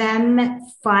help them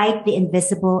fight the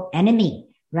invisible enemy,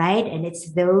 right? And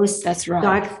it's those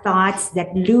dark thoughts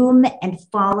that loom and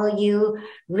follow you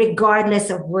regardless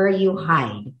of where you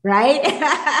hide, right?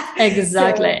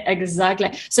 Exactly.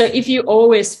 So if you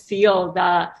always feel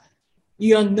that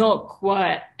you're not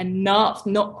quite enough,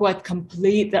 not quite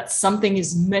complete, that something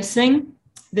is missing,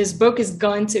 this book is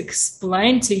going to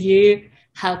explain to you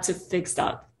how to fix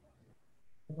that.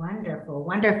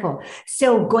 Wonderful.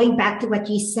 So going back to what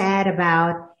you said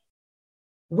about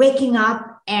waking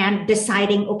up and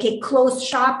deciding, okay, close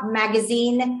shop,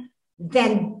 magazine,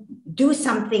 then do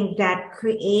something that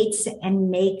creates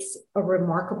and makes a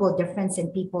remarkable difference in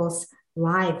people's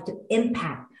lives, to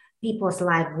impact people's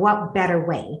life. What better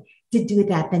way to do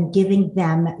that than giving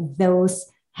them those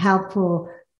helpful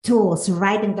tools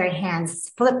right in their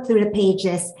hands, flip through the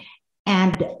pages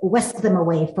and whisk them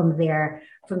away from their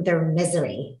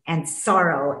misery and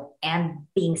sorrow and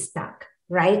being stuck.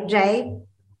 Right, Jay?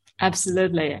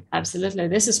 Absolutely.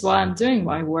 This is why I'm doing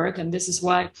my work. And this is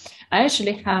why I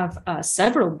actually have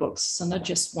several books, so not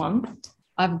just one.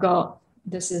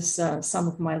 This is some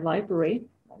of my library.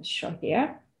 I'll show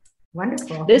here.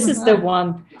 Wonderful. This is the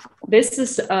one. This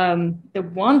is the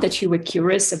one that you were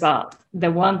curious about,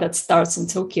 the one that starts in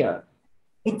Tokyo.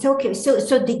 In Tokyo.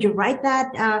 So did you write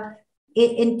that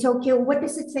in Tokyo? What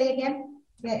does it say again?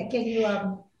 Can you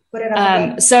put it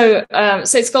up? So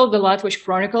it's called the Lightwatch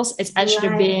Chronicles. It's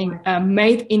actually being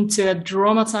made into a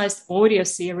dramatized audio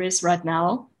series right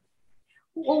now.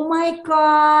 Oh my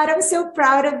God, I'm so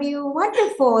proud of you.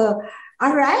 Wonderful.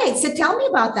 All right. So tell me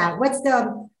about that. What's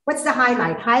the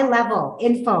high level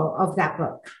info of that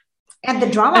book and the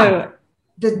drama?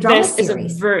 The drama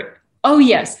series.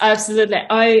 Yes, absolutely.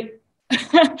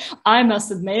 I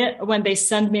must admit, when they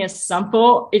sent me a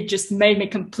sample, it just made me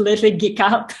completely geek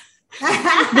out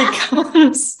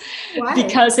because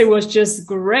it was just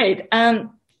great. And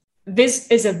this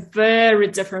is a very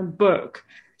different book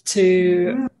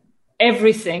to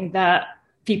everything that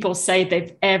people say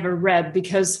they've ever read,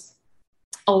 because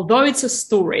although it's a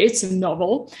story, it's a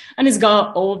novel, and it's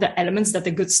got all the elements that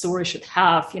a good story should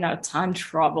have, time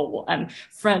travel and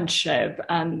friendship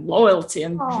and loyalty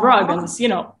and dragons,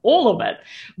 all of it.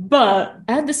 But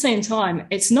at the same time,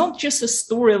 it's not just a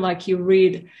story like you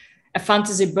read a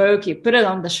fantasy book, you put it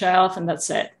on the shelf and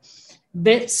that's it.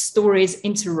 This story is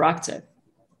interactive.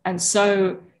 And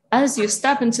so as you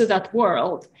step into that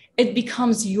world, it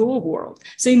becomes your world.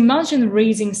 So imagine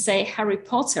reading, say, Harry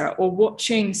Potter or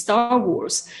watching Star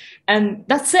Wars, and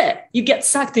that's it. You get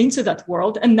sucked into that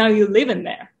world, and now you live in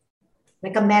there.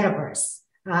 Like a metaverse,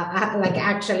 like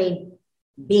actually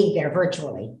being there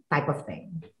virtually type of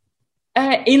thing.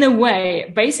 In a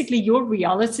way, basically your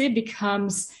reality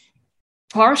becomes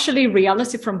partially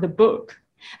reality from the book.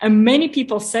 And many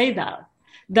people say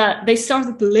that they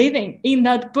started living in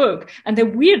that book. And the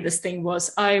weirdest thing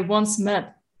was, I once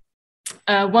met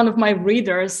one of my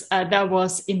readers that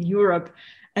was in Europe.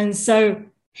 And so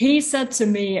he said to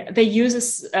me, they use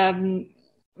this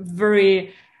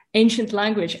very ancient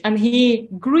language, and he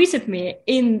greeted me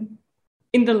in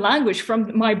the language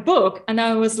from my book. And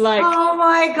I was like, oh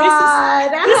my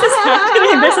God, this is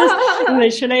happening. This is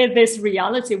literally this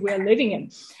reality we're living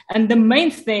in. And the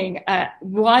main thing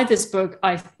why this book,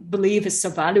 I believe, is so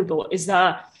valuable is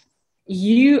that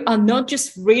you are not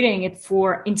just reading it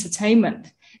for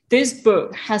entertainment. This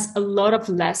book has a lot of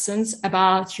lessons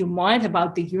about your mind,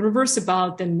 about the universe,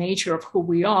 about the nature of who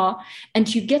we are. And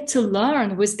you get to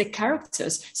learn with the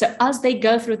characters. So as they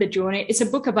go through the journey, it's a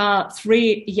book about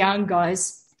 3 young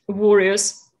guys,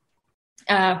 warriors,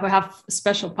 who have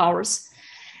special powers.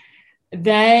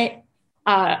 They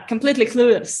are completely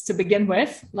clueless to begin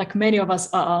with, like many of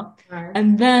us are. Right.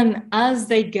 And then as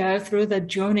they go through the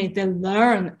journey, they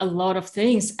learn a lot of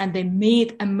things, and they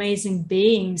meet amazing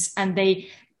beings, and they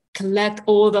collect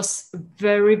all those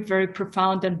very, very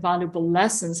profound and valuable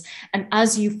lessons. And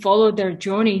as you follow their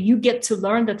journey, you get to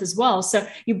learn that as well. So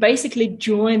you basically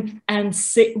join and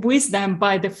sit with them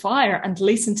by the fire and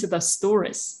listen to the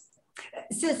stories.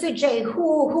 So Jay,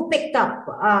 who picked up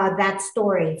that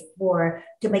story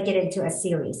to make it into a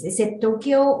series? Is it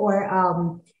Tokyo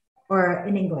or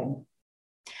in England?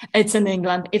 It's in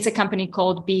England. It's a company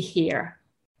called Be Here.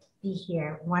 be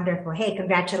here. Wonderful. Hey,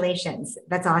 congratulations.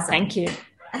 That's awesome. Thank you.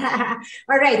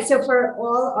 All right. So for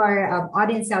all our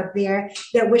audience out there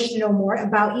that wish to know more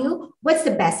about you, what's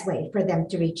the best way for them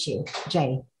to reach you,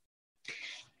 Jay?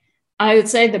 I would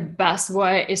say the best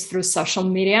way is through social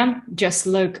media. Just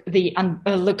look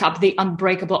up the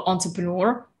Unbreakable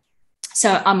Entrepreneur.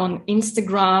 So I'm on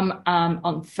Instagram, I'm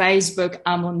on Facebook,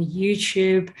 I'm on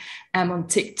YouTube, I'm on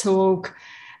TikTok,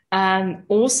 and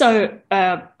also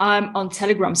I'm on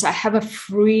Telegram. So I have a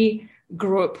free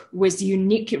group with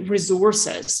unique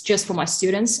resources just for my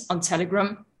students on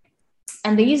Telegram.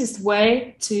 And the easiest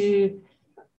way to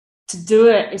do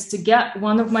it is to get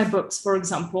one of my books, for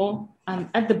example, and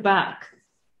at the back,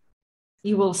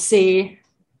 you will see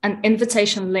an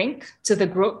invitation link to the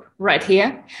group right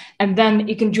here. And then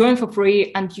you can join for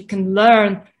free and you can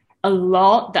learn a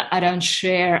lot that I don't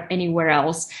share anywhere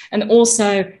else. And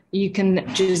also you can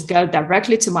just go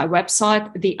directly to my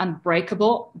website,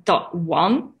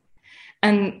 theunbreakable.one,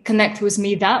 and connect with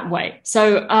me that way.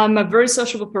 So I'm a very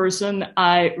sociable person.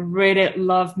 I really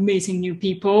love meeting new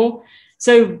people.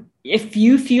 So if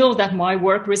you feel that my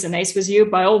work resonates with you,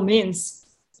 by all means,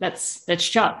 let's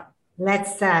chat.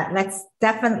 Let's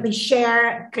definitely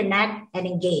share, connect, and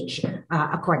engage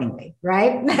accordingly,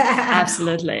 right?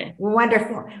 Absolutely.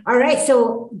 Wonderful. All right.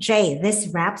 So, Jay, this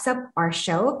wraps up our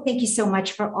show. Thank you so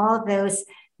much for all those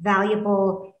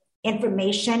valuable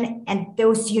information and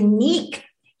those unique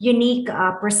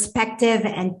perspective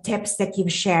and tips that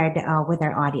you've shared with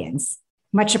our audience.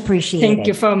 Much appreciated. Thank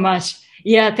you so much.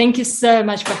 Yeah, thank you so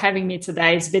much for having me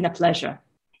today. It's been a pleasure.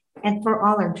 And for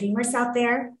all our dreamers out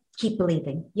there, keep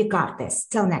believing. You got this.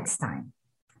 Till next time.